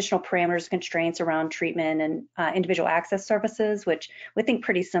additional parameters, constraints around treatment and individual access services, which we think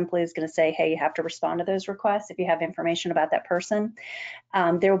pretty simply is going to say, hey, you have to respond to those requests if you have information about that person.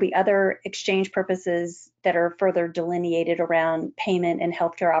 There will be other exchange purposes that are further delineated around payment and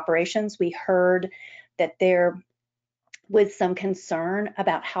healthcare operations. We heard that there was some concern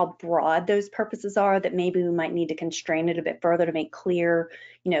about how broad those purposes are, that maybe we might need to constrain it a bit further to make clear,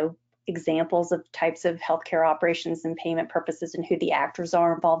 examples of types of healthcare operations and payment purposes and who the actors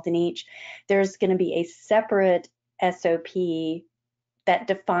are involved in each. There's going to be a separate SOP that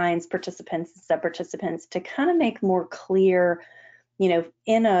defines participants and sub-participants to kind of make more clear, they're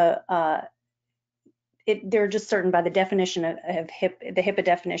just certain by the definition of the HIPAA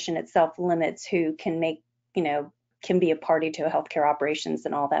definition itself limits who can make, can be a party to a healthcare operations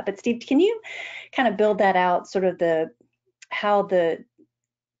and all that. But Steve, can you kind of build that out, sort of how the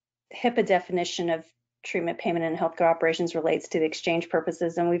HIPAA definition of treatment, payment, and healthcare operations relates to the exchange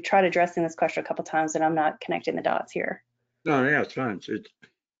purposes? And we've tried addressing this question a couple of times, and I'm not connecting the dots here. No, yeah, it's fine.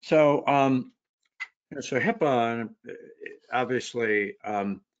 So HIPAA obviously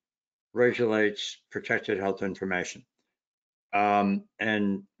regulates protected health information,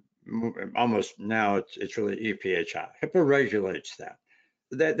 and almost now it's really EPHI. HIPAA regulates that.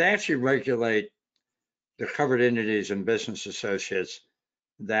 They actually regulate the covered entities and business associates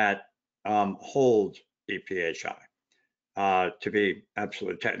that hold EPHI, to be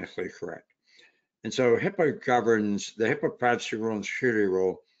absolutely technically correct. And so HIPAA governs, the HIPAA privacy rule and security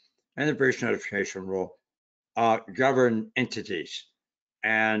rule and the breach notification rule govern entities.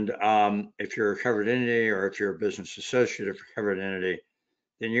 And if you're a covered entity, or if you're a business associate of a covered entity,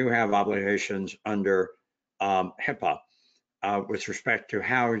 then you have obligations under HIPAA with respect to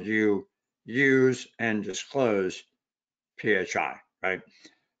how you use and disclose PHI, right?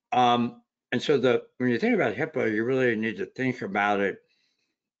 And so when you think about HIPAA, you really need to think about it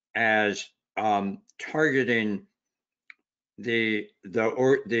as targeting the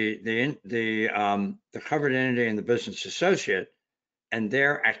covered entity and the business associate and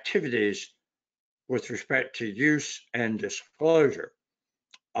their activities with respect to use and disclosure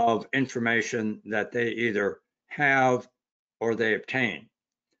of information that they either have or they obtain.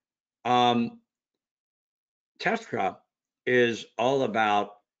 TEFCA is all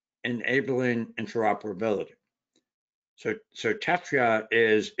about enabling interoperability. So TEFCA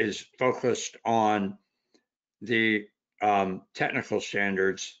is focused on the technical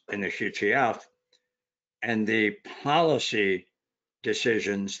standards in the QTF and the policy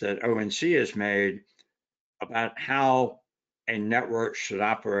decisions that ONC has made about how a network should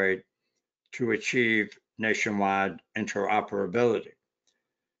operate to achieve nationwide interoperability.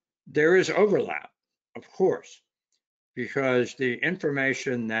 There is overlap, of course, because the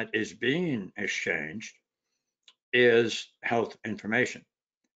information that is being exchanged is health information.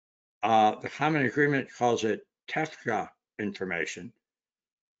 The Common Agreement calls it TEFCA information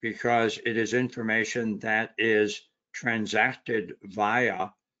because it is information that is transacted via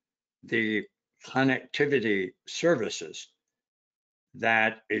the connectivity services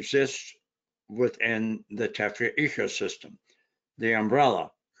that exist within the TEFCA ecosystem, the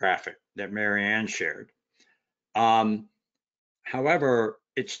umbrella graphic that Mary Ann shared. However,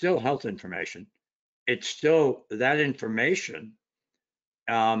 it's still health information. It's still, that information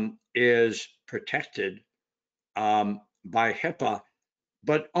is protected by HIPAA,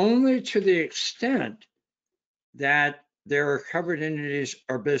 but only to the extent that there are covered entities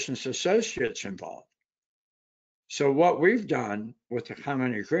or business associates involved. So what we've done with the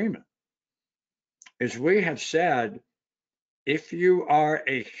Common Agreement is we have said, if you are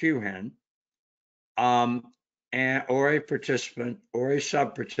a QHIN or a participant or a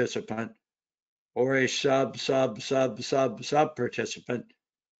sub-participant or a sub-participant,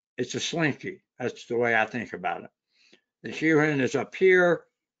 it's a slinky. That's the way I think about it. The QHIN is up here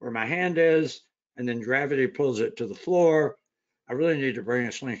where my hand is, and then gravity pulls it to the floor. I really need to bring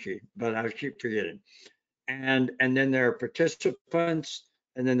a slinky, but I keep forgetting. And then there are participants,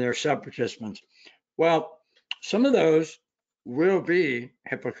 and then there are sub-participants. Well, some of those will be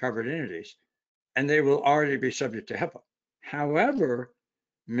HIPAA covered entities, and they will already be subject to HIPAA. However,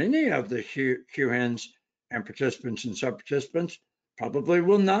 many of the QHINs and participants and sub-participants probably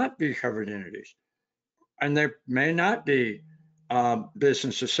will not be covered entities, and they may not be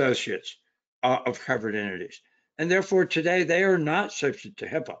business associates of covered entities. And therefore, today, they are not subject to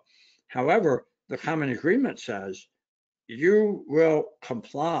HIPAA. However, the Common Agreement says you will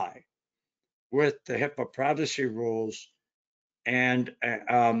comply with the HIPAA privacy rules and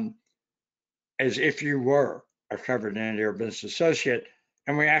as if you were a covered entity or business associate,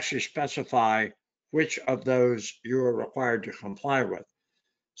 and we actually specify which of those you are required to comply with.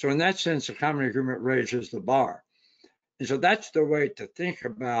 So in that sense, the common agreement raises the bar. And so that's the way to think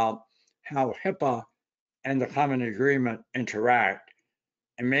about how HIPAA and the common agreement interact.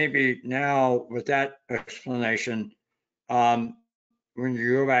 And maybe now with that explanation, when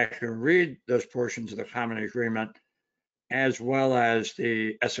you go back and read those portions of the common agreement, as well as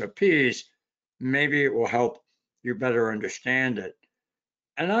the SOPs, maybe it will help you better understand it.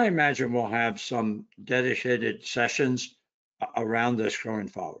 And I imagine we'll have some dedicated sessions around this going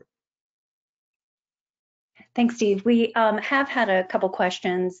forward. Thanks, Steve. We have had a couple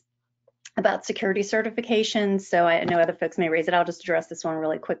questions about security certifications, so I know other folks may raise it. I'll just address this one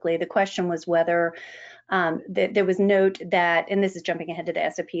really quickly. The question was whether there was note that, and this is jumping ahead to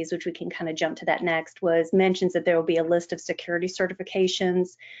the SOPs, which we can kind of jump to that next, was mentions that there will be a list of security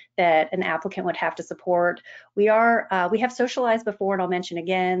certifications that an applicant would have to support. We have socialized before, and I'll mention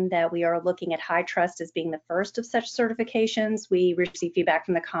again that we are looking at high trust as being the first of such certifications. We received feedback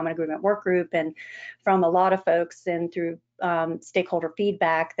from the Common Agreement Work Group and from a lot of folks and through stakeholder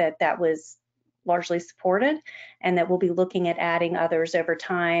feedback that was largely supported, and that we'll be looking at adding others over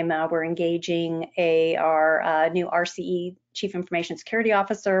time. We're engaging our new RCE, Chief Information Security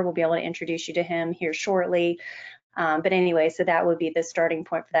Officer. We'll be able to introduce you to him here shortly. But anyway, so that would be the starting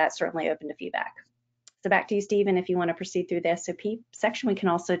point for that, certainly open to feedback. So back to you, Stephen. If you want to proceed through the SOP section, we can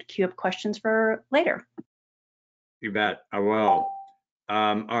also queue up questions for later. You bet, I will.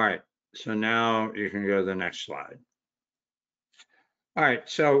 All right, so now you can go to the next slide. All right,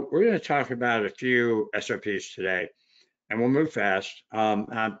 so we're going to talk about a few SOPs today, and we'll move fast.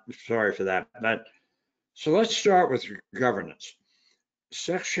 I'm sorry for that. But so let's start with governance.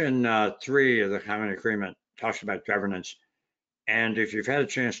 Section 3 of the Common Agreement talks about governance, and if you've had a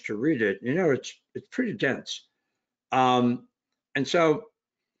chance to read it, you know it's pretty dense. And so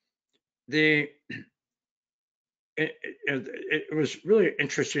it was really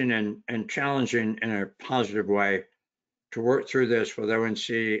interesting and challenging in a positive way to work through this with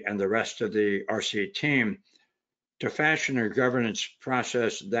ONC and the rest of the RC team to fashion a governance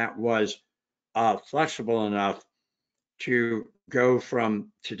process that was flexible enough to go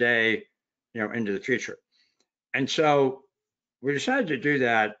from today, into the future. And so we decided to do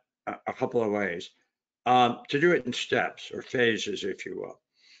that a couple of ways, to do it in steps or phases, if you will.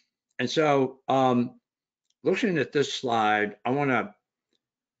 And so looking at this slide, I want to,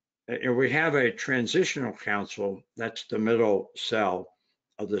 we have a transitional council, that's the middle cell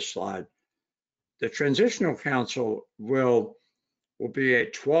of this slide. The transitional council will be a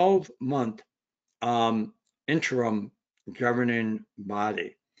 12-month interim governing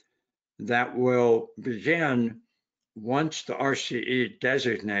body that will begin once the RCE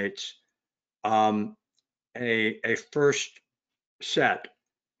designates a first set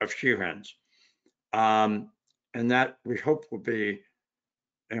of QHINs. And that we hope will be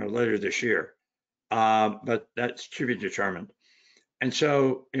later this year, but that's to be determined. And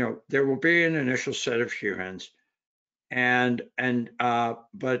so, there will be an initial set of QHINs,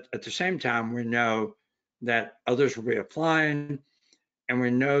 but at the same time, we know that others will be applying, and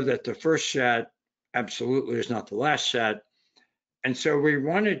we know that the first set absolutely is not the last set. And so we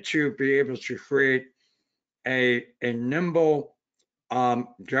wanted to be able to create a nimble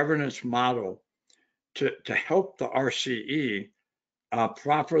governance model to help the RCE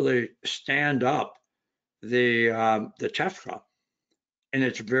properly stand up the TEFCA in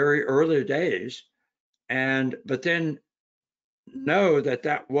its very early days, but then know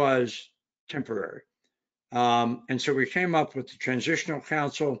that was temporary. And so we came up with the transitional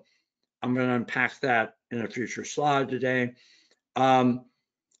council. I'm going to unpack that in a future slide today. And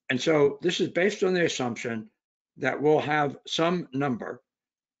so this is based on the assumption that we'll have some number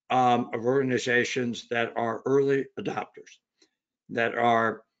of organizations that are early adopters, that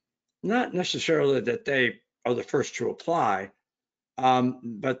are not necessarily that they are the first to apply,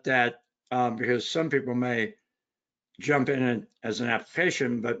 but that because some people may jump in as an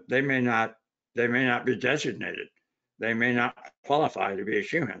application, but they may not be designated. They may not qualify to be a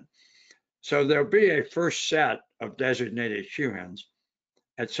QHIN. So there'll be a first set of designated QHINs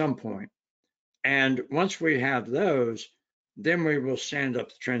at some point. And once we have those, then we will stand up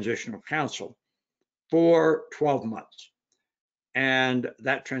the transitional council for 12 months. And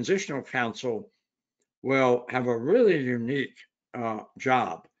that transitional council will have a really unique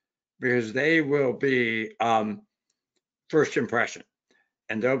job, because they will be first impression,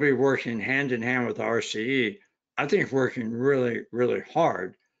 and they'll be working hand in hand with the RCE, I think working really, really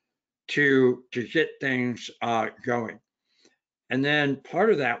hard to get things going. And then part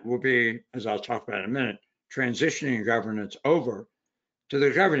of that will be, as I'll talk about in a minute, transitioning governance over to the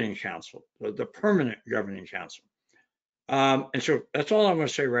governing council, the permanent governing council. And so that's all I'm going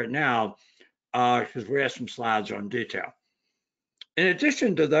to say right now, because we have some slides on detail. In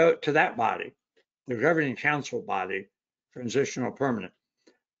addition to that body, the governing council body, transitional permanent,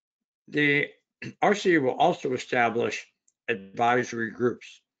 the RCE will also establish advisory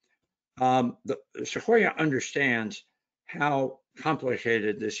groups. The Sequoia understands how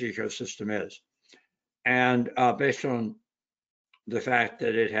complicated this ecosystem is. And based on the fact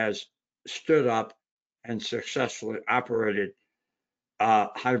that it has stood up and successfully operated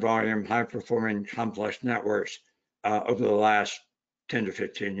high volume, high performing complex networks over the last 10 to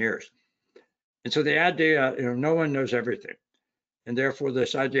 15 years. And so the idea, no one knows everything. And therefore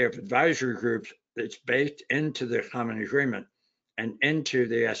this idea of advisory groups, it's baked into the common agreement and into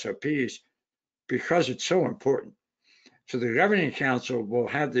the SOPs because it's so important. So the governing council will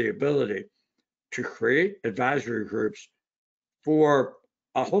have the ability to create advisory groups for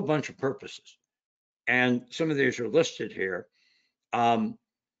a whole bunch of purposes. And some of these are listed here.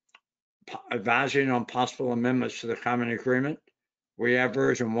 Advising on possible amendments to the common agreement. We have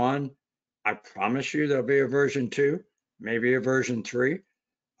version 1. I promise you there'll be a version 2, maybe a version 3.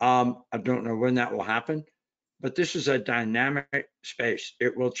 I don't know when that will happen, but this is a dynamic space.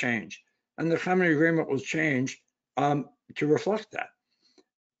 It will change. And the common agreement will change to reflect that.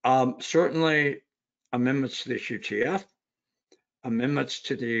 Certainly amendments to the QTF, amendments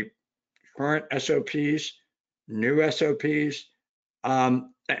to the current SOPs, new SOPs.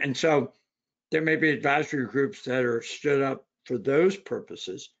 And so there may be advisory groups that are stood up for those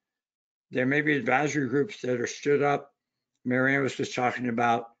purposes. There may be advisory groups that are stood up. Marianne was just talking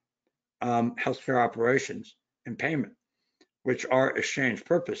about healthcare operations and payment, which are exchange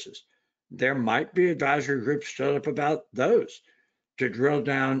purposes. There might be advisory groups stood up about those to drill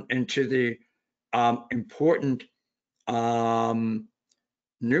down into the important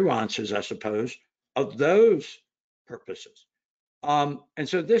nuances, I suppose, of those purposes. And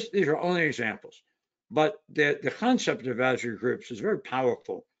so these are only examples, but the concept of advisory groups is very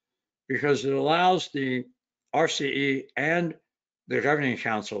powerful because it allows the RCE and the governing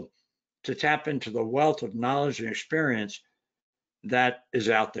council to tap into the wealth of knowledge and experience that is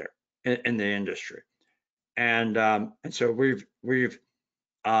out there in the industry. And so we've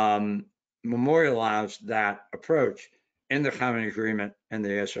memorialized that approach in the common agreement and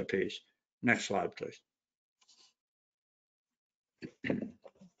the SOPs. Next slide, please.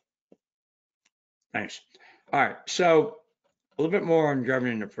 Thanks. All right, so a little bit more on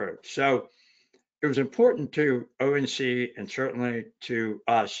governing approach. So it was important to ONC and certainly to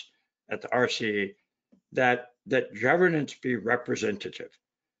us at the RCE that governance be representative.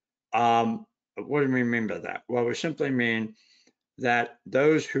 What do we mean by that? Well, we simply mean that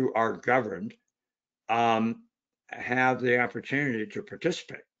those who are governed have the opportunity to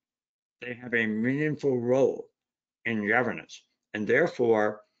participate. They have a meaningful role in governance, and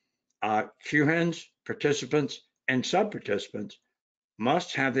therefore QHENs, participants, and sub-participants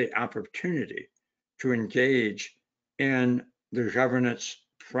must have the opportunity to engage in the governance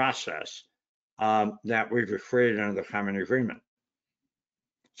process that we've created under the common agreement.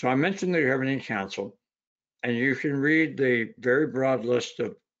 So I mentioned the governing council, and you can read the very broad list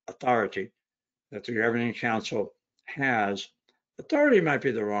of authority that the governing council has. Authority might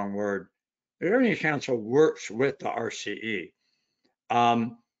be the wrong word. The governing council works with the RCE.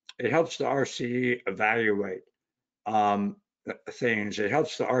 It helps the RCE evaluate things. It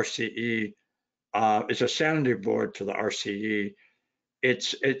helps the RCE. It's a sounding board to the RCE.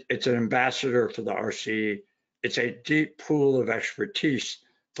 It's an ambassador for the RCE. It's a deep pool of expertise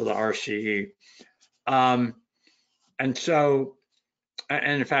for the RCE. And in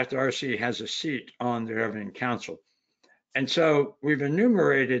fact, the RCE has a seat on the governing council. And so we've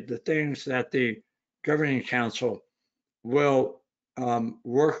enumerated the things that the governing council will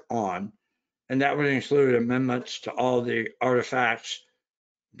work on, and that would include amendments to all the artifacts,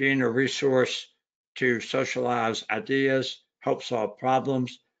 being a resource to socialize ideas, help solve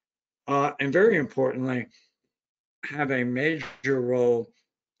problems, and very importantly, have a major role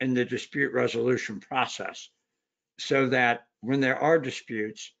in the dispute resolution process so that when there are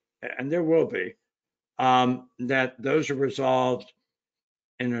disputes, and there will be, that those are resolved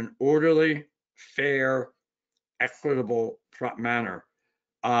in an orderly, fair, equitable manner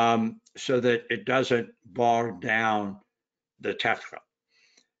so that it doesn't bog down the TEFCA.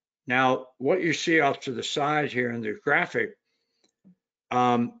 Now, what you see off to the side here in the graphic,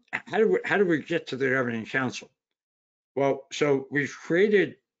 how do we get to the governing council? Well, so we've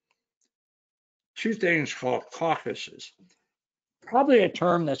created two things called caucuses. Probably a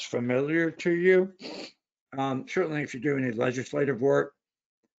term that's familiar to you. Certainly if you do any legislative work,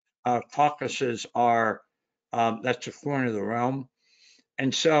 caucuses are That's the coin of the realm.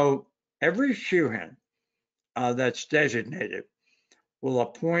 And so every QHIN that's designated will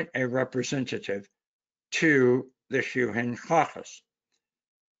appoint a representative to the QHIN caucus.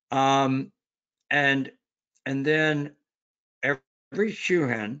 And then every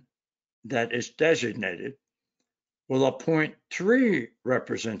QHIN that is designated will appoint 3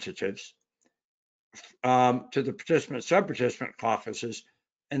 representatives to the participant sub-participant caucuses,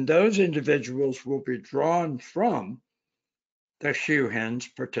 and those individuals will be drawn from the QHIN's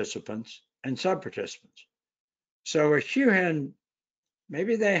participants and sub-participants. So a QHIN,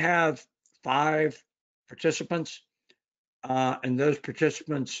 maybe they have 5 participants, and those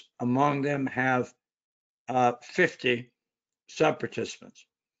participants among them have 50 sub-participants.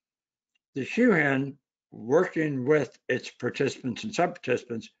 The QHIN, working with its participants and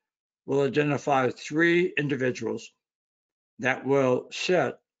sub-participants, will identify 3 individuals that will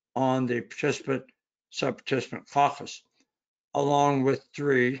sit on the participant sub-participant caucus, along with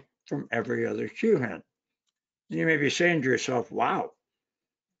 3 from every other QHIN. You may be saying to yourself, wow,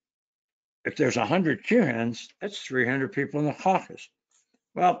 if there's 100 QHINs, that's 300 people in the caucus.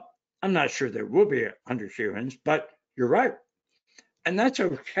 Well, I'm not sure there will be 100 QHINs, but you're right. And that's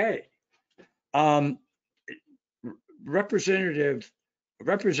okay. Representative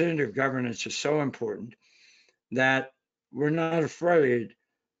governance is so important that we're not afraid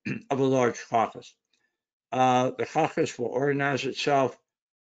of a large caucus. The caucus will organize itself,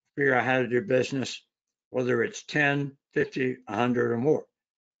 figure out how to do business, whether it's 10, 50, 100 or more.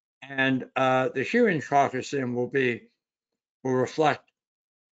 And the hearing caucus then will reflect,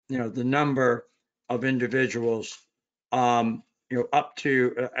 the number of individuals, up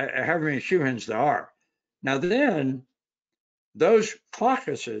to however many QHINs there are. Now then, those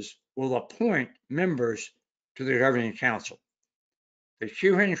caucuses will appoint members to the governing council. The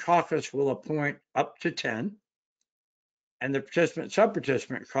QHIN caucus will appoint up to 10, and the participant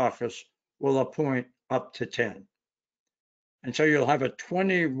sub-participant caucus will appoint up to 10. And so you'll have a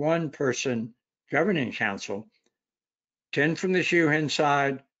 21-person governing council, 10 from the QHIN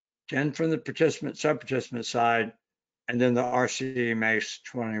side, 10 from the participant sub-participant side, and then the RCE makes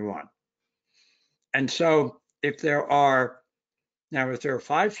 21. And so if there are 5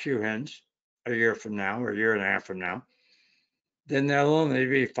 QHINs a year from now, or a year and a half from now, then there'll only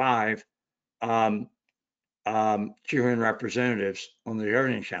be 5 QHIN representatives on the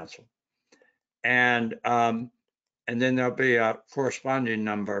governing council. And then there'll be a corresponding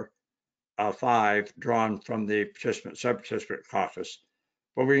number of 5 drawn from the participant sub-participant caucus,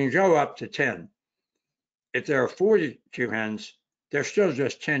 but we can go up to 10. If there are 40 QHINs, there's still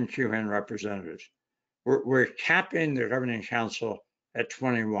just 10 QHIN representatives. We're capping the governing council at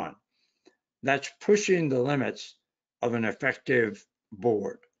 21. That's pushing the limits of an effective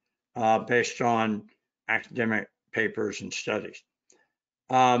board based on academic papers and studies.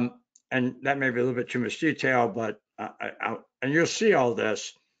 And that may be a little bit too much detail, but and you'll see all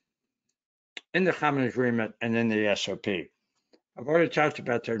this in the common agreement and in the SOP. I've already talked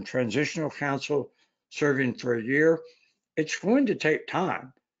about the transitional council serving for a year. It's going to take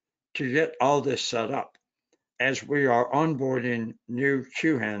time to get all this set up as we are onboarding new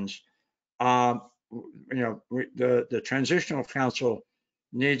QHINs. The transitional council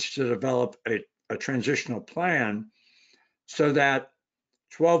needs to develop a transitional plan so that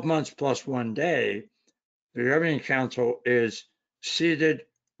 12 months plus 1 day, the governing council is seated,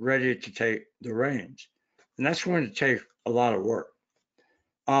 ready to take the reins. And that's going to take a lot of work.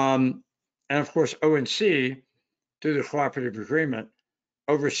 And of course, ONC, through the cooperative agreement,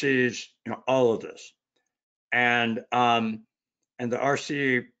 oversees all of this. And the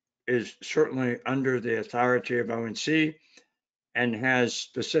RCE is certainly under the authority of ONC and has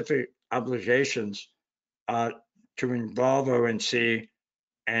specific obligations to involve ONC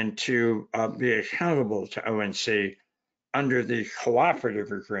and to be accountable to ONC under the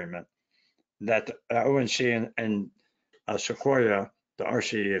cooperative agreement that ONC and Sequoia, the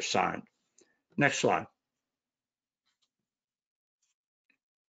RCE, have signed. Next slide.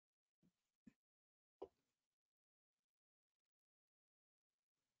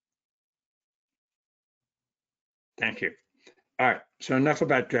 Thank you. All right, so enough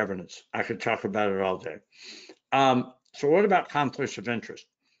about governance. I could talk about it all day. So what about conflicts of interest?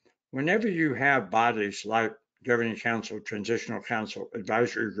 Whenever you have bodies like governing council, transitional council,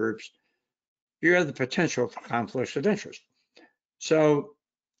 advisory groups, you have the potential for conflicts of interest. So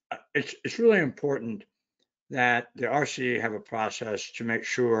it's really important that the RCE have a process to make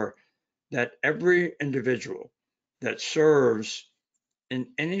sure that every individual that serves in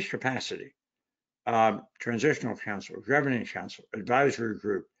any capacity, transitional council, governing council, advisory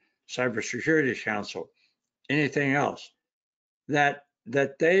group, cybersecurity council, anything else, that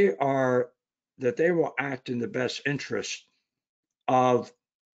they will act in the best interest of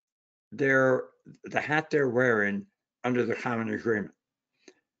the hat they're wearing under the common agreement.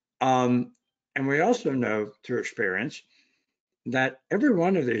 And we also know through experience that every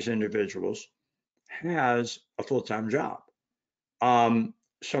one of these individuals has a full-time job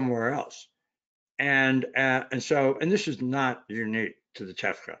somewhere else. And this is not unique to the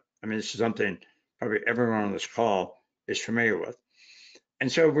TEFCA. I mean, this is something probably everyone on this call is familiar with.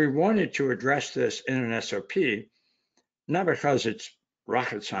 And so we wanted to address this in an SOP, not because it's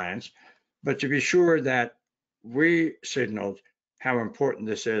rocket science, but to be sure that we signaled how important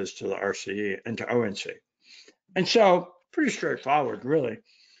this is to the RCE and to ONC. And so pretty straightforward, really.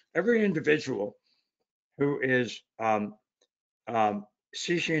 Every individual who is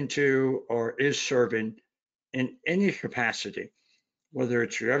seeking to or is serving in any capacity, whether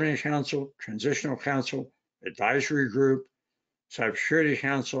it's governing council, transitional council, advisory group, cybersecurity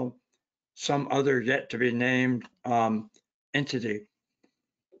council, some other yet to be named entity,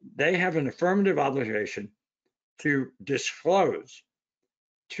 they have an affirmative obligation to disclose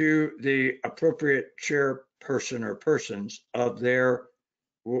to the appropriate chairperson or persons of their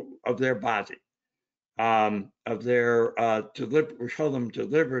body, we call them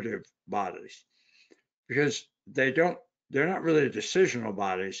deliberative bodies, because they're not really decisional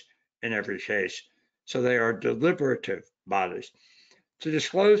bodies in every case. So they are deliberative bodies, to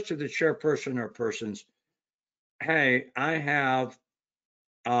disclose to the chairperson or persons, hey, I have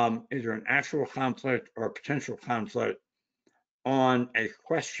either an actual conflict or a potential conflict on a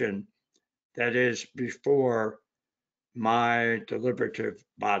question that is before my deliberative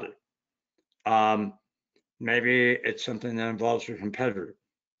body. Maybe it's something that involves a competitor.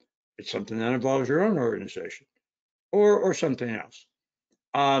 It's something that involves your own organization or something else.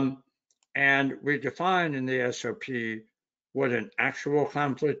 And we define in the SOP what an actual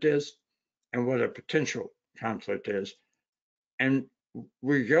conflict is and what a potential conflict is. And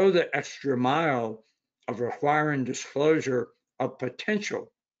we go the extra mile of requiring disclosure of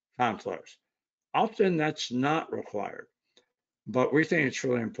potential conflicts. Often that's not required, but we think it's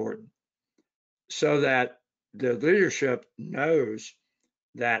really important so that the leadership knows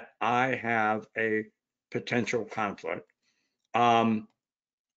that I have a potential conflict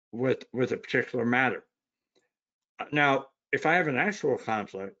with a particular matter. Now, if I have an actual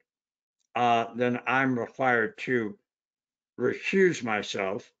conflict, then I'm required to recuse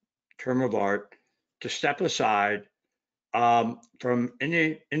myself, term of art, to step aside from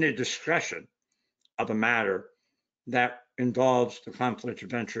any discussion of a matter that involves the conflict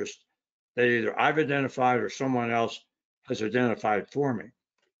of interest that either I've identified or someone else has identified for me.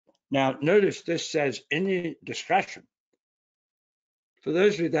 Now, notice this says any discussion. For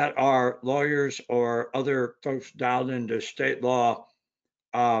those of you that are lawyers or other folks dialed into state law,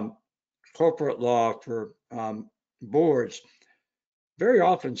 corporate law for boards, very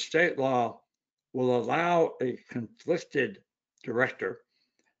often state law will allow a conflicted director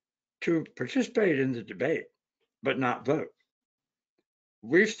to participate in the debate, but not vote.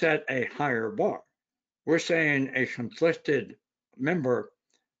 We've set a higher bar. We're saying a conflicted member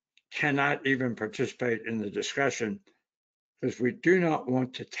cannot even participate in the discussion because we do not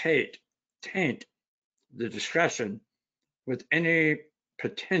want to taint the discussion with any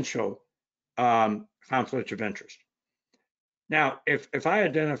potential conflict of interest. Now, if I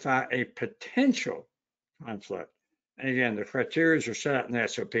identify a potential conflict, and again, the criteria are set out in the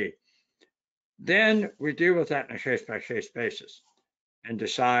SOP, then we deal with that in a case-by-case basis and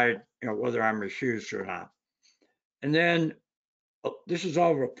decide, whether I'm recused or not. And then this is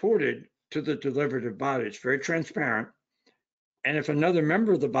all reported to the deliberative body. It's very transparent. And if another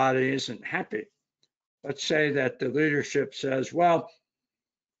member of the body isn't happy, let's say that the leadership says, well,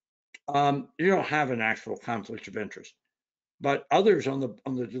 you don't have an actual conflict of interest, but others on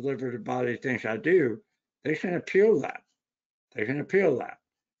the deliberative body think I do, they can appeal that. They can appeal that.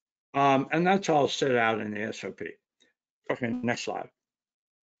 And that's all set out in the SOP. Okay, next slide.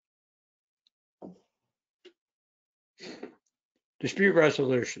 Dispute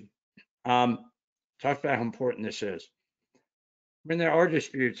resolution. Talk about how important this is. When there are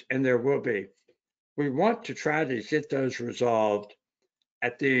disputes, and there will be, we want to try to get those resolved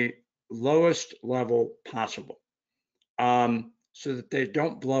at the lowest level possible, so that they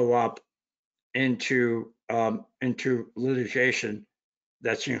don't blow up into litigation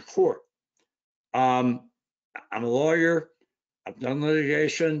that's in court. I'm a lawyer. I've done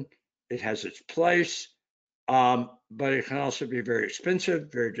litigation. It has its place, but it can also be very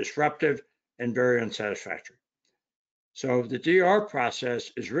expensive, very disruptive, and very unsatisfactory. So the DR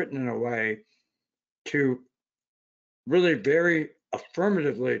process is written in a way to really very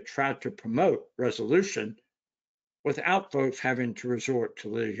affirmatively tried to promote resolution without folks having to resort to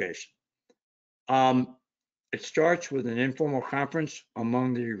litigation. It starts with an informal conference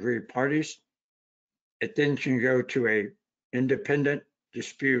among the agreed parties. It then can go to a independent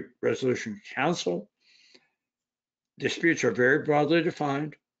dispute resolution council. Disputes are very broadly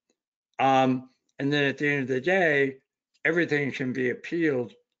defined. And then at the end of the day, everything can be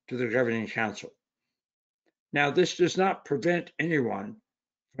appealed to the governing council. Now, this does not prevent anyone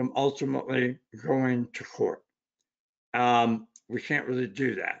from ultimately going to court. We can't really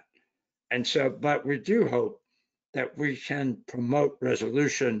do that. And so, but we do hope that we can promote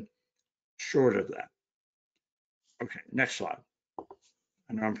resolution short of that. Okay, next slide.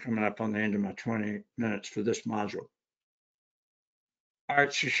 I know I'm coming up on the end of my 20 minutes for this module. All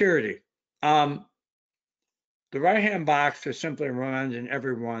right, security. The right-hand box is simply reminding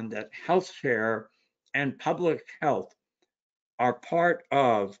everyone that healthcare and public health are part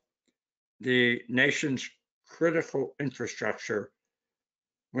of the nation's critical infrastructure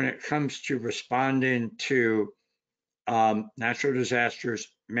when it comes to responding to natural disasters,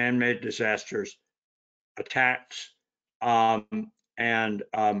 man-made disasters, attacks, and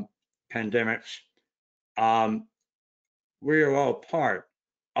pandemics. We are all part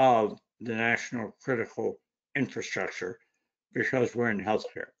of the national critical infrastructure because we're in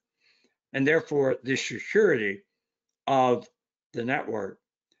healthcare. And therefore, the security of the network,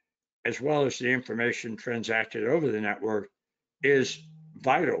 as well as the information transacted over the network, is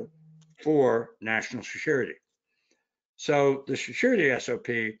vital for national security. So the security SOP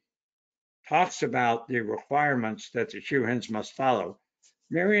talks about the requirements that the QHINs must follow.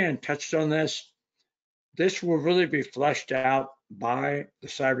 Marianne touched on this. This will really be fleshed out by the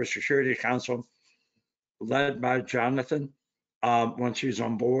Cybersecurity Council, led by Jonathan, once he's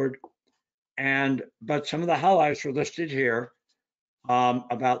on board. But some of the highlights are listed here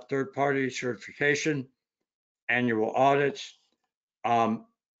about third-party certification, annual audits,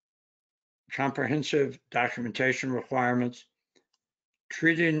 comprehensive documentation requirements,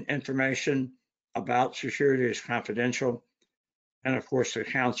 treating information about security as confidential, and of course the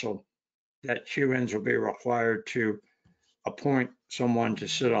council that QHINs will be required to appoint someone to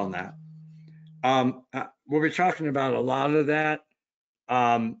sit on that. We'll be talking about a lot of that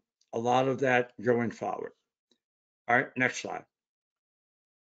going forward. All right, next slide.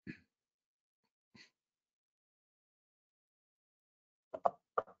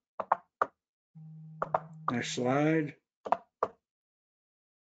 Next slide.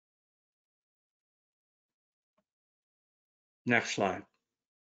 Next slide.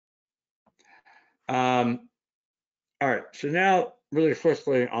 All right, so now really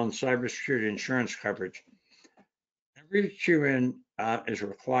quickly on cybersecurity insurance coverage. Every QHIN is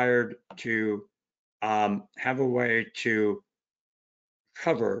required to have a way to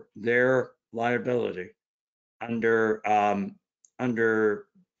cover their liability under the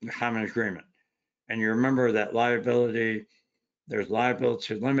common agreement. And you remember that liability, there's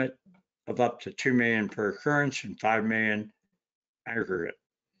liability limit of up to 2 million per occurrence and 5 million aggregate.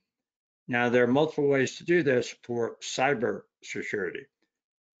 Now, there are multiple ways to do this for cyber security.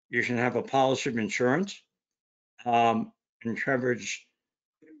 You can have a policy of insurance and coverage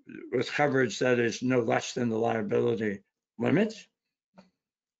with coverage that is no less than the liability limits,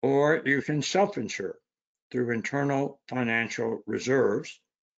 or you can self-insure through internal financial reserves,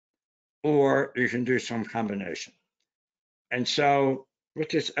 or you can do some combination. And so what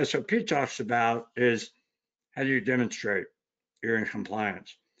this SOP talks about is how do you demonstrate you're in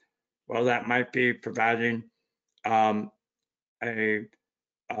compliance? Well, that might be providing an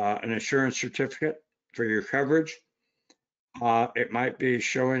insurance certificate for your coverage. It might be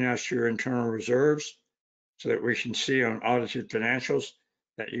showing us your internal reserves so that we can see on audited financials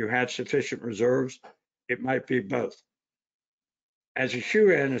that you have sufficient reserves. It might be both. As a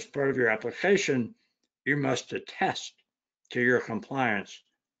QHIN, as part of your application, you must attest to your compliance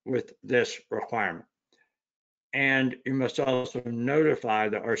with this requirement. And you must also notify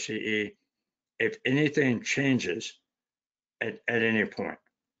the RCE if anything changes at any point.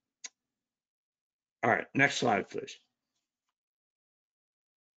 All right, next slide, please.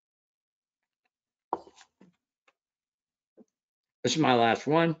 This is my last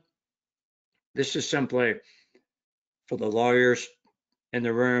one. This is simply for the lawyers in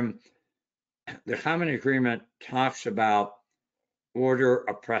the room. The common agreement talks about order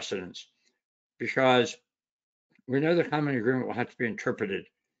of precedence because we know the common agreement will have to be interpreted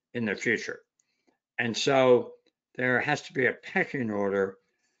in the future. And so there has to be a pecking order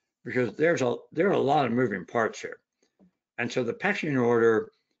because there are a lot of moving parts here. And so the pecking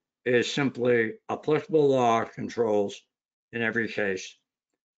order is simply applicable law controls in every case.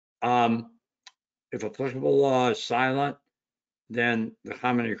 If applicable law is silent, then the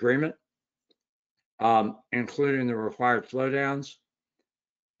common agreement, including the required flow downs.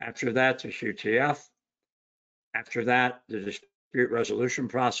 After that, the QTF. After that, the dispute resolution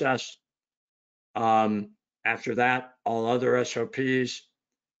process. After that, all other SOPs.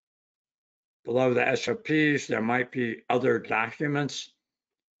 Below the SOPs, there might be other documents,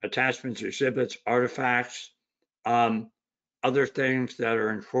 attachments, exhibits, artifacts, other things that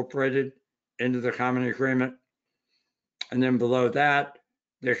are incorporated into the common agreement. And then below that,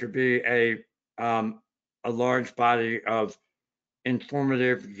 there could be a large body of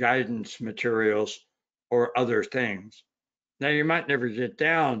informative guidance materials or other things. Now, you might never get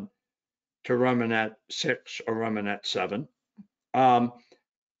down to Romanet 6 or Romanet 7,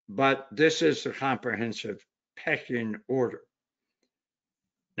 but this is the comprehensive pecking order.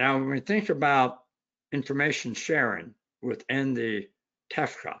 Now, when we think about information sharing within the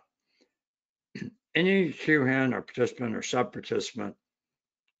TEFCA, any QHIN or participant or sub-participant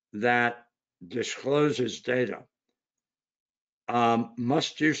that discloses data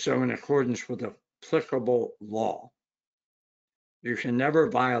must do so in accordance with applicable law. You can never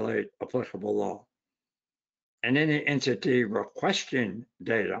violate applicable law. And any entity requesting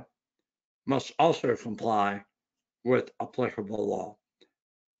data must also comply with applicable law.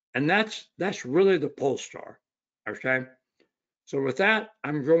 And that's really the pole star, okay? So with that,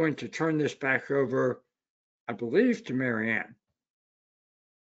 I'm going to turn this back over, I believe, to Mary Ann.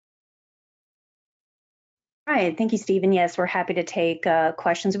 Right, thank you, Stephen. Yes, we're happy to take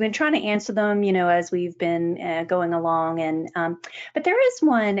questions. We've been trying to answer them, as we've been going along. And but there is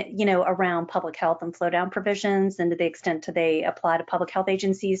one, around public health and flow down provisions, and to the extent that they apply to public health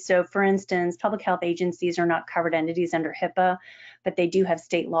agencies. So, for instance, public health agencies are not covered entities under HIPAA, but they do have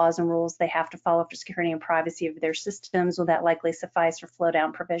state laws and rules they have to follow for security and privacy of their systems. Will that likely suffice for flow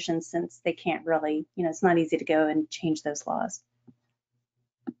down provisions, since they can't really, it's not easy to go and change those laws.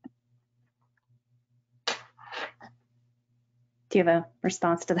 Do you have a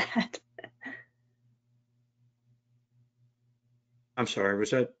response to that? I'm sorry,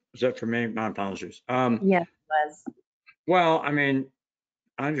 was that for me? My apologies. Yes, it was. Well, I mean,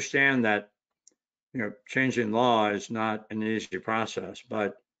 I understand that, changing law is not an easy process,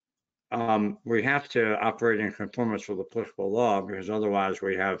 but we have to operate in conformance with applicable law, because otherwise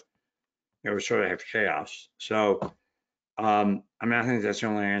we have, we sort of have chaos. So, I think that's the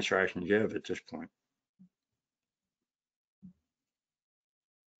only answer I can give at this point.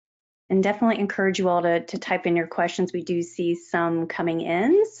 And definitely encourage you all to type in your questions. We do see some coming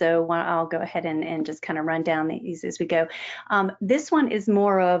in, so I'll go ahead and just kind of run down these as we go. This one is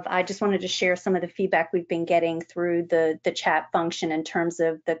more of, I just wanted to share some of the feedback we've been getting through the chat function in terms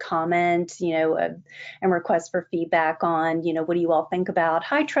of the comment, and requests for feedback on, what do you all think about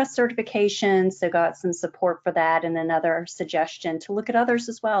high trust certification? So got some support for that, and another suggestion to look at others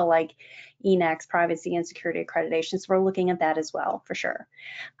as well, like ENAC's privacy and security accreditation. So we're looking at that as well, for sure.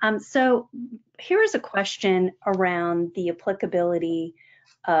 So here's a question around the applicability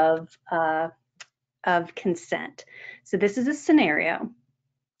of consent. So this is a scenario,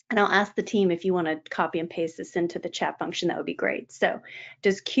 and I'll ask the team if you want to copy and paste this into the chat function. That would be great. So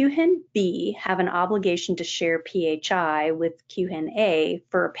does QHIN B have an obligation to share PHI with QHIN A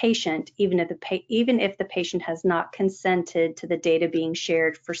for a patient, even if the patient has not consented to the data being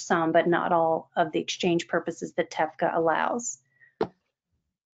shared for some but not all of the exchange purposes that TEFCA allows?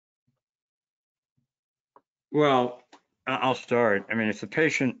 Well, I'll start. I mean, if the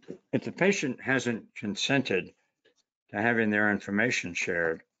patient hasn't consented to having their information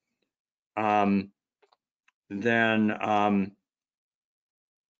shared, then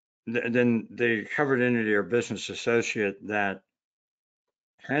the covered entity or business associate that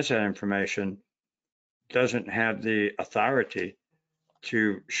has that information doesn't have the authority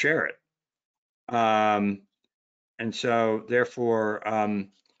to share it. And so therefore,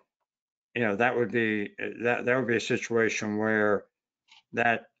 that would be a situation where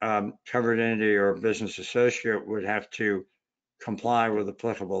that covered entity or business associate would have to comply with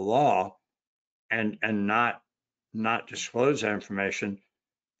applicable law and not disclose that information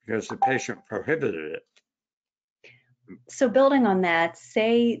because the patient prohibited it. So building on that,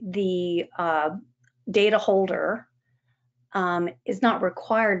 say the data holder is not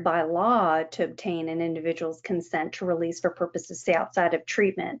required by law to obtain an individual's consent to release for purposes, say, outside of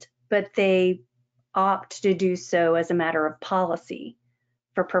treatment, but they opt to do so as a matter of policy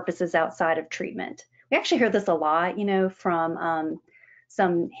for purposes outside of treatment. We actually hear this a lot, from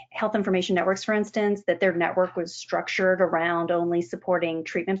some health information networks, for instance, that their network was structured around only supporting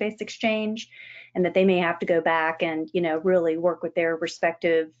treatment-based exchange, and that they may have to go back and, you know, really work with their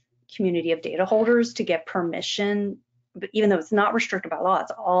respective community of data holders to get permission. But even though it's not restricted by law,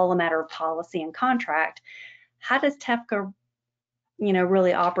 it's all a matter of policy and contract. How does TEFCA, you know,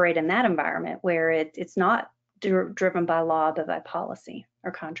 really operate in that environment where it's not driven by law, but by policy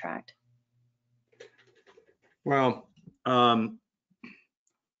or contract? Well,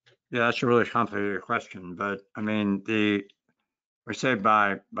 yeah, that's a really complicated question, but I mean, we say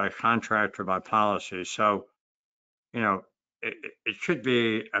by contract or by policy. So, you know, it should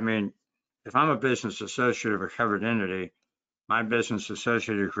be, I mean, if I'm a business associate of a covered entity, my business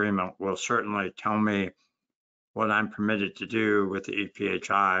associate agreement will certainly tell me what I'm permitted to do with the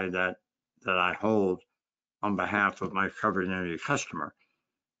EPHI that I hold on behalf of my covered entity customer.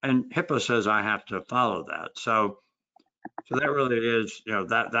 And HIPAA says I have to follow that. So that really is, you know,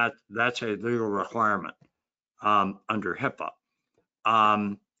 that's a legal requirement under HIPAA.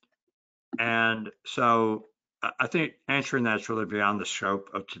 And so I think answering that's really beyond the scope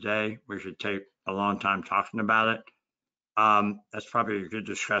of today. We should take a long time talking about it. That's probably a good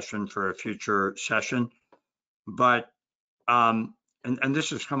discussion for a future session. But and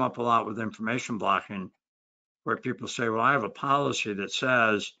this has come up a lot with information blocking, where people say, well, I have a policy that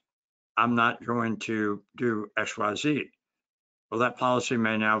says I'm not going to do XYZ. Well, that policy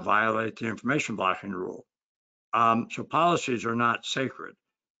may now violate the information blocking rule. So policies are not sacred.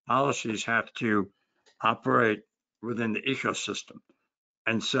 Policies have to operate within the ecosystem.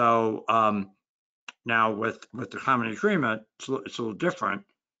 And so now with the common agreement, it's a little different,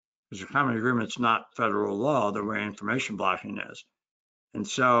 because the common agreement's not federal law the way information blocking is. And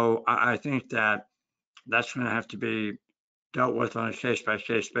so I think that that's going to have to be dealt with on a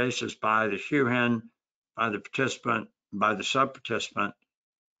case-by-case basis by the QHIN, by the participant, by the sub-participant,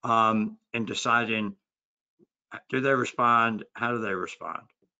 in deciding, do they respond? How do they respond?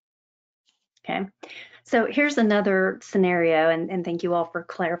 Okay, so here's another scenario, and thank you all for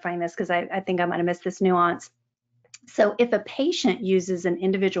clarifying this, because I think I might have missed this nuance. So if a patient uses an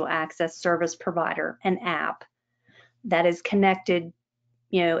individual access service provider, an app that is connected,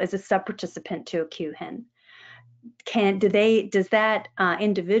 you know, as a sub-participant to a QHIN, does that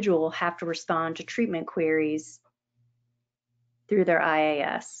individual have to respond to treatment queries through their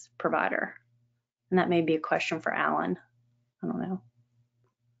IAS provider? And that may be a question for Alan. I don't know.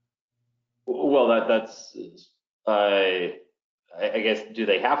 Well, that's I guess, do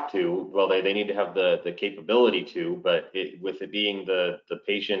they have to? Well, they need to have the capability to, but with it being the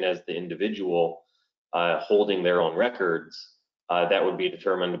patient as the individual holding their own records, that would be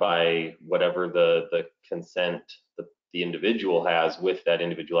determined by whatever the consent the individual has with that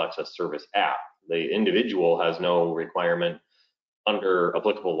individual access service app. The individual has no requirement under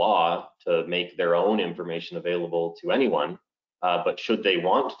applicable law to make their own information available to anyone. But should they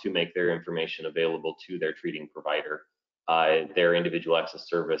want to make their information available to their treating provider, their individual access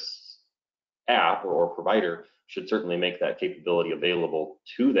service app or provider should certainly make that capability available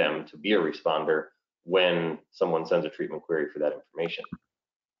to them to be a responder when someone sends a treatment query for that information.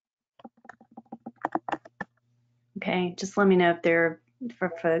 Okay, just let me know if there, for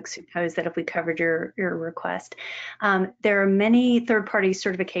folks who pose that, if we covered your request. There are many third-party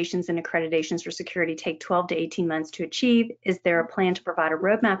certifications and accreditations for security take 12 to 18 months to achieve. Is there a plan to provide a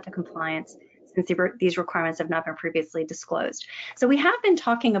roadmap to compliance since these requirements have not been previously disclosed? So we have been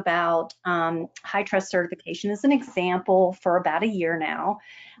talking about high trust certification as an example for about a year now.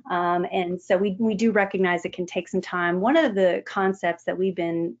 And so we do recognize it can take some time. One of the concepts that we've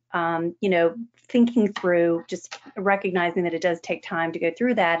been, you know, thinking through, just recognizing that it does take time to go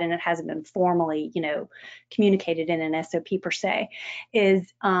through that, and it hasn't been formally, you know, communicated in an SOP per se,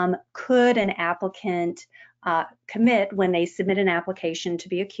 is could an applicant commit when they submit an application to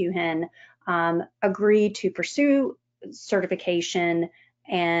be a QHIN, agree to pursue certification,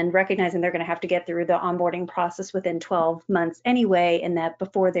 and recognizing they're going to have to get through the onboarding process within 12 months anyway, and that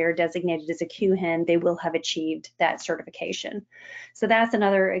before they're designated as a QHIN, they will have achieved that certification. So that's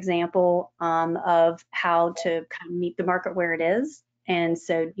another example of how to kind of meet the market where it is. And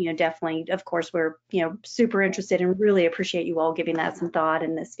so, you know, definitely, of course, we're, you know, super interested and really appreciate you all giving that some thought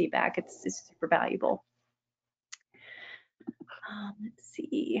and this feedback. It's super valuable. Let's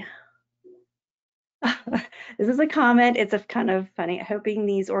see. This is a comment. It's a kind of funny. Hoping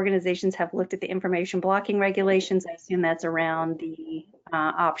these organizations have looked at the information blocking regulations. I assume that's around the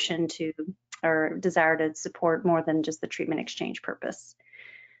option to or desire to support more than just the treatment exchange purpose.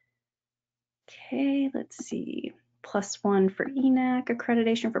 Okay, let's see. +1 for ENAC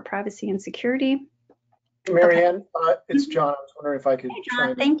accreditation for privacy and security. Marianne, it's John. I was wondering if I could Hey, John, chime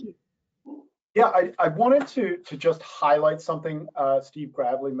in. thank you. Yeah, I wanted to just highlight something Steve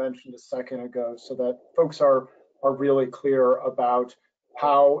Gravely mentioned a second ago so that folks are really clear about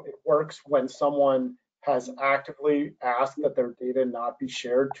how it works when someone has actively asked that their data not be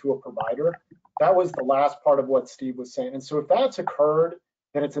shared to a provider. That was the last part of what Steve was saying. And so if that's occurred,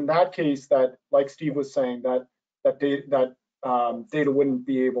 then it's in that case that, like Steve was saying, that data wouldn't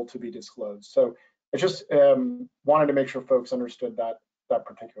be able to be disclosed. So I just wanted to make sure folks understood that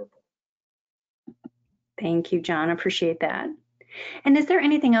particular point. Thank you, John. Appreciate that. And is there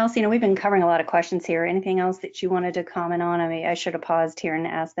anything else, we've been covering a lot of questions here. Anything else that you wanted to comment on? I mean, I should have paused here and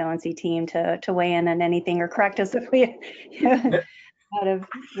asked the ONC team to weigh in on anything or correct us if we out of.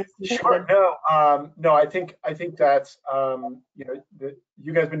 Sure. No. I think that's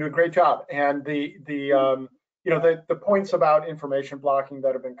you guys have been doing a great job, and the points about information blocking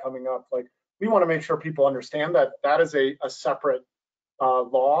that have been coming up, like we want to make sure people understand that is a separate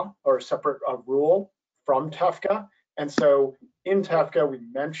law or a separate rule from TEFCA. And so in TEFCA, we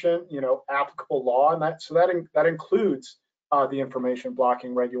mention, applicable law, and that includes the information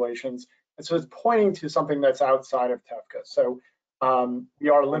blocking regulations. And so it's pointing to something that's outside of TEFCA. So we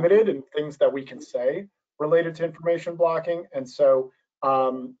are limited in things that we can say related to information blocking. And so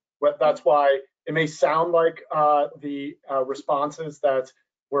that's why it may sound like the responses that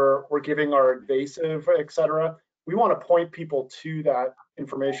we're giving are evasive, et cetera. We want to point people to that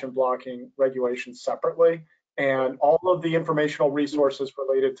information blocking regulation separately, and all of the informational resources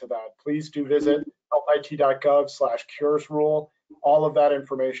related to that. Please do visit healthit.gov/cures rule, all of that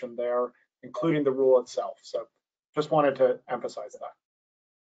information there, including the rule itself. So just wanted to emphasize that.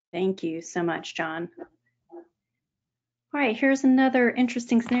 Thank you so much, John. All right, here's another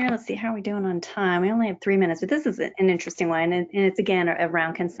interesting scenario. Let's see, how are we doing on time? We only have 3 minutes, but this is an interesting one, and it's again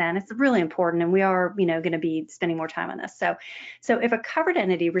around consent. It's really important, and we are, going to be spending more time on this. So if a covered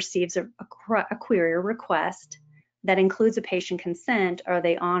entity receives a query or request that includes a patient consent, are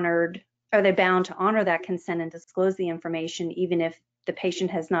they bound to honor that consent and disclose the information, even if the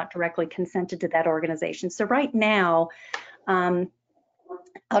patient has not directly consented to that organization? So right now,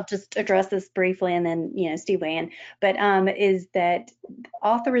 I'll just address this briefly and then, Steve weigh in, but is that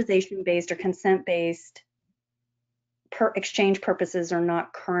authorization-based or consent-based exchange purposes are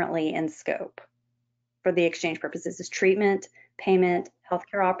not currently in scope for the exchange purposes. Is treatment, payment,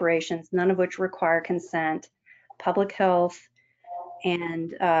 healthcare operations, none of which require consent, public health,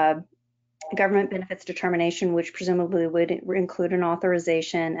 and government benefits determination, which presumably would include an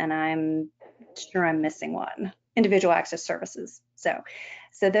authorization, and I'm sure I'm missing one. Individual access services. So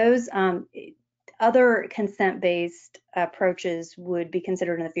those other consent-based approaches would be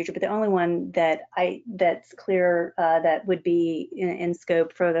considered in the future, but the only one that's clear that would be in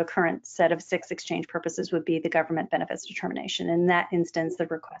scope for the current set of 6 exchange purposes would be the government benefits determination. In that instance, the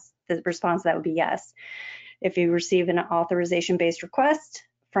response to that would be yes. If you receive an authorization-based request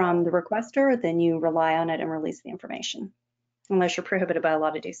from the requester, then you rely on it and release the information, unless you're prohibited by law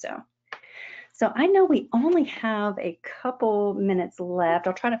to do so. So I know we only have a couple minutes left.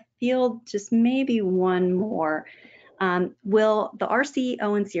 I'll try to field just maybe one more. Will the RC,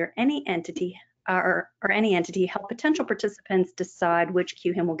 ONC, or any entity help potential participants decide which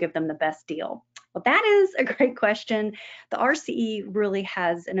QHIN will give them the best deal? Well, that is a great question. The RCE really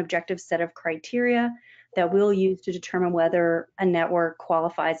has an objective set of criteria that we'll use to determine whether a network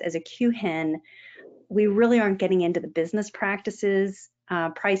qualifies as a QHIN. We really aren't getting into the business practices,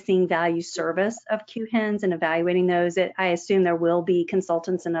 pricing, value, service of QHINs and evaluating those. I assume there will be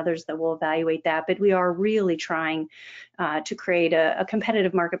consultants and others that will evaluate that, but we are really trying to create a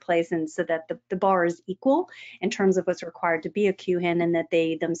competitive marketplace, and so that the bar is equal in terms of what's required to be a QHIN, and that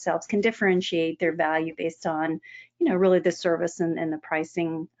they themselves can differentiate their value based on, really the service and the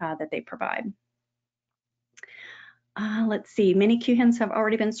pricing that they provide. Let's see, many QHINs have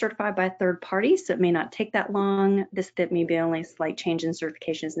already been certified by third parties, so it may not take that long. That may be only a slight change in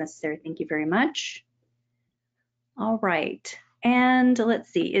certification is necessary. Thank you very much. All right, and let's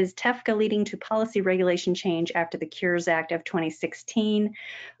see, is TEFCA leading to policy regulation change after the Cures Act of 2016?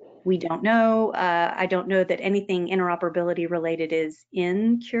 We don't know. I don't know that anything interoperability related is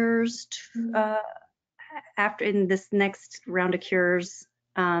in Cures after in this next round of Cures.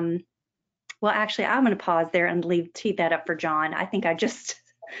 Well, actually, I'm going to pause there and tee that up for John. I think I just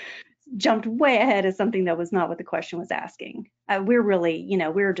jumped way ahead of something that was not what the question was asking. We're really,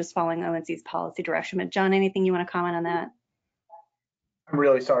 we're just following ONC's policy direction. But John, anything you want to comment on that? I'm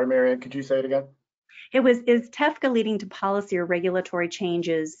really sorry, Marianne. Could you say it again? Is TEFCA leading to policy or regulatory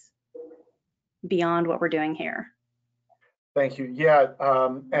changes beyond what we're doing here? Thank you. Yeah,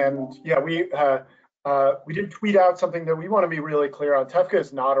 and yeah, we did tweet out something that we want to be really clear on. TEFCA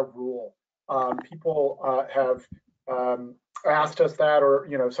is not a rule. People have asked us that, or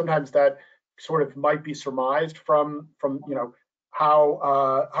sometimes that sort of might be surmised from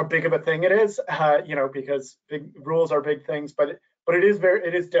how big of a thing it is, because big rules are big things, but it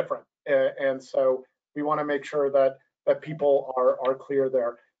is different, and so we want to make sure that people are clear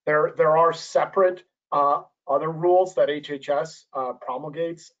there. There are separate other rules that HHS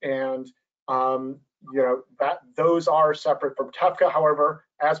promulgates, and that those are separate from TEFCA. However,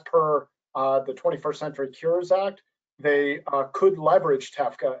 as per the 21st Century Cures Act, they could leverage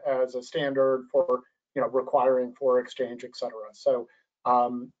TEFCA as a standard for requiring for exchange, et cetera. So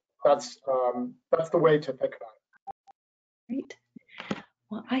that's the way to think about it. Great.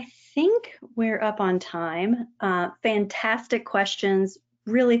 Well, I think we're up on time. Fantastic questions.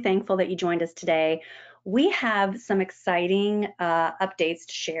 Really thankful that you joined us today. We have some exciting updates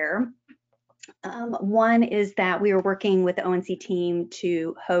to share. One is that we are working with the ONC team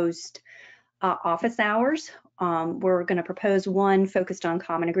to host office hours. We're going to propose one focused on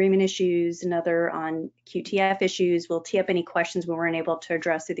common agreement issues, another on QTF issues. We'll tee up any questions we weren't able to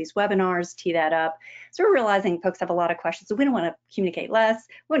address through these webinars, tee that up. So we're realizing folks have a lot of questions, so we don't want to communicate less,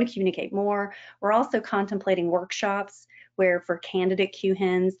 we want to communicate more. We're also contemplating workshops where for candidate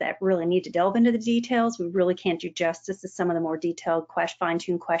QHINs that really need to delve into the details, we really can't do justice to some of the more detailed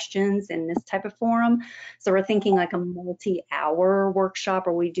fine-tuned questions in this type of forum. So we're thinking like a multi-hour workshop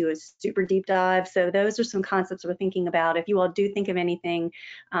where we do a super deep dive. So those are some concepts we're thinking about. If you all do think of anything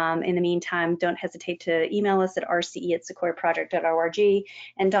in the meantime, don't hesitate to email us at rce@sequoiaproject.org.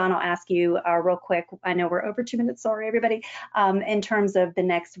 And Don, I'll ask you real quick, I know we're over 2 minutes, sorry everybody, in terms of the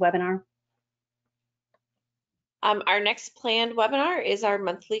next webinar. Our next planned webinar is our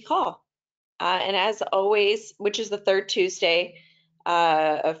monthly call. And as always, which is the third Tuesday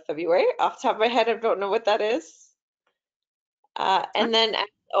of February, off the top of my head, I don't know what that is. And then as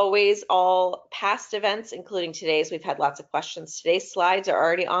always, all past events, including today's, we've had lots of questions. Today's slides are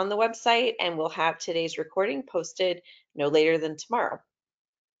already on the website, and we'll have today's recording posted no later than tomorrow.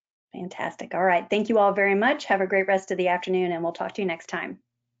 Fantastic. All right. Thank you all very much. Have a great rest of the afternoon, and we'll talk to you next time.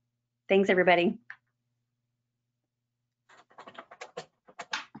 Thanks, everybody.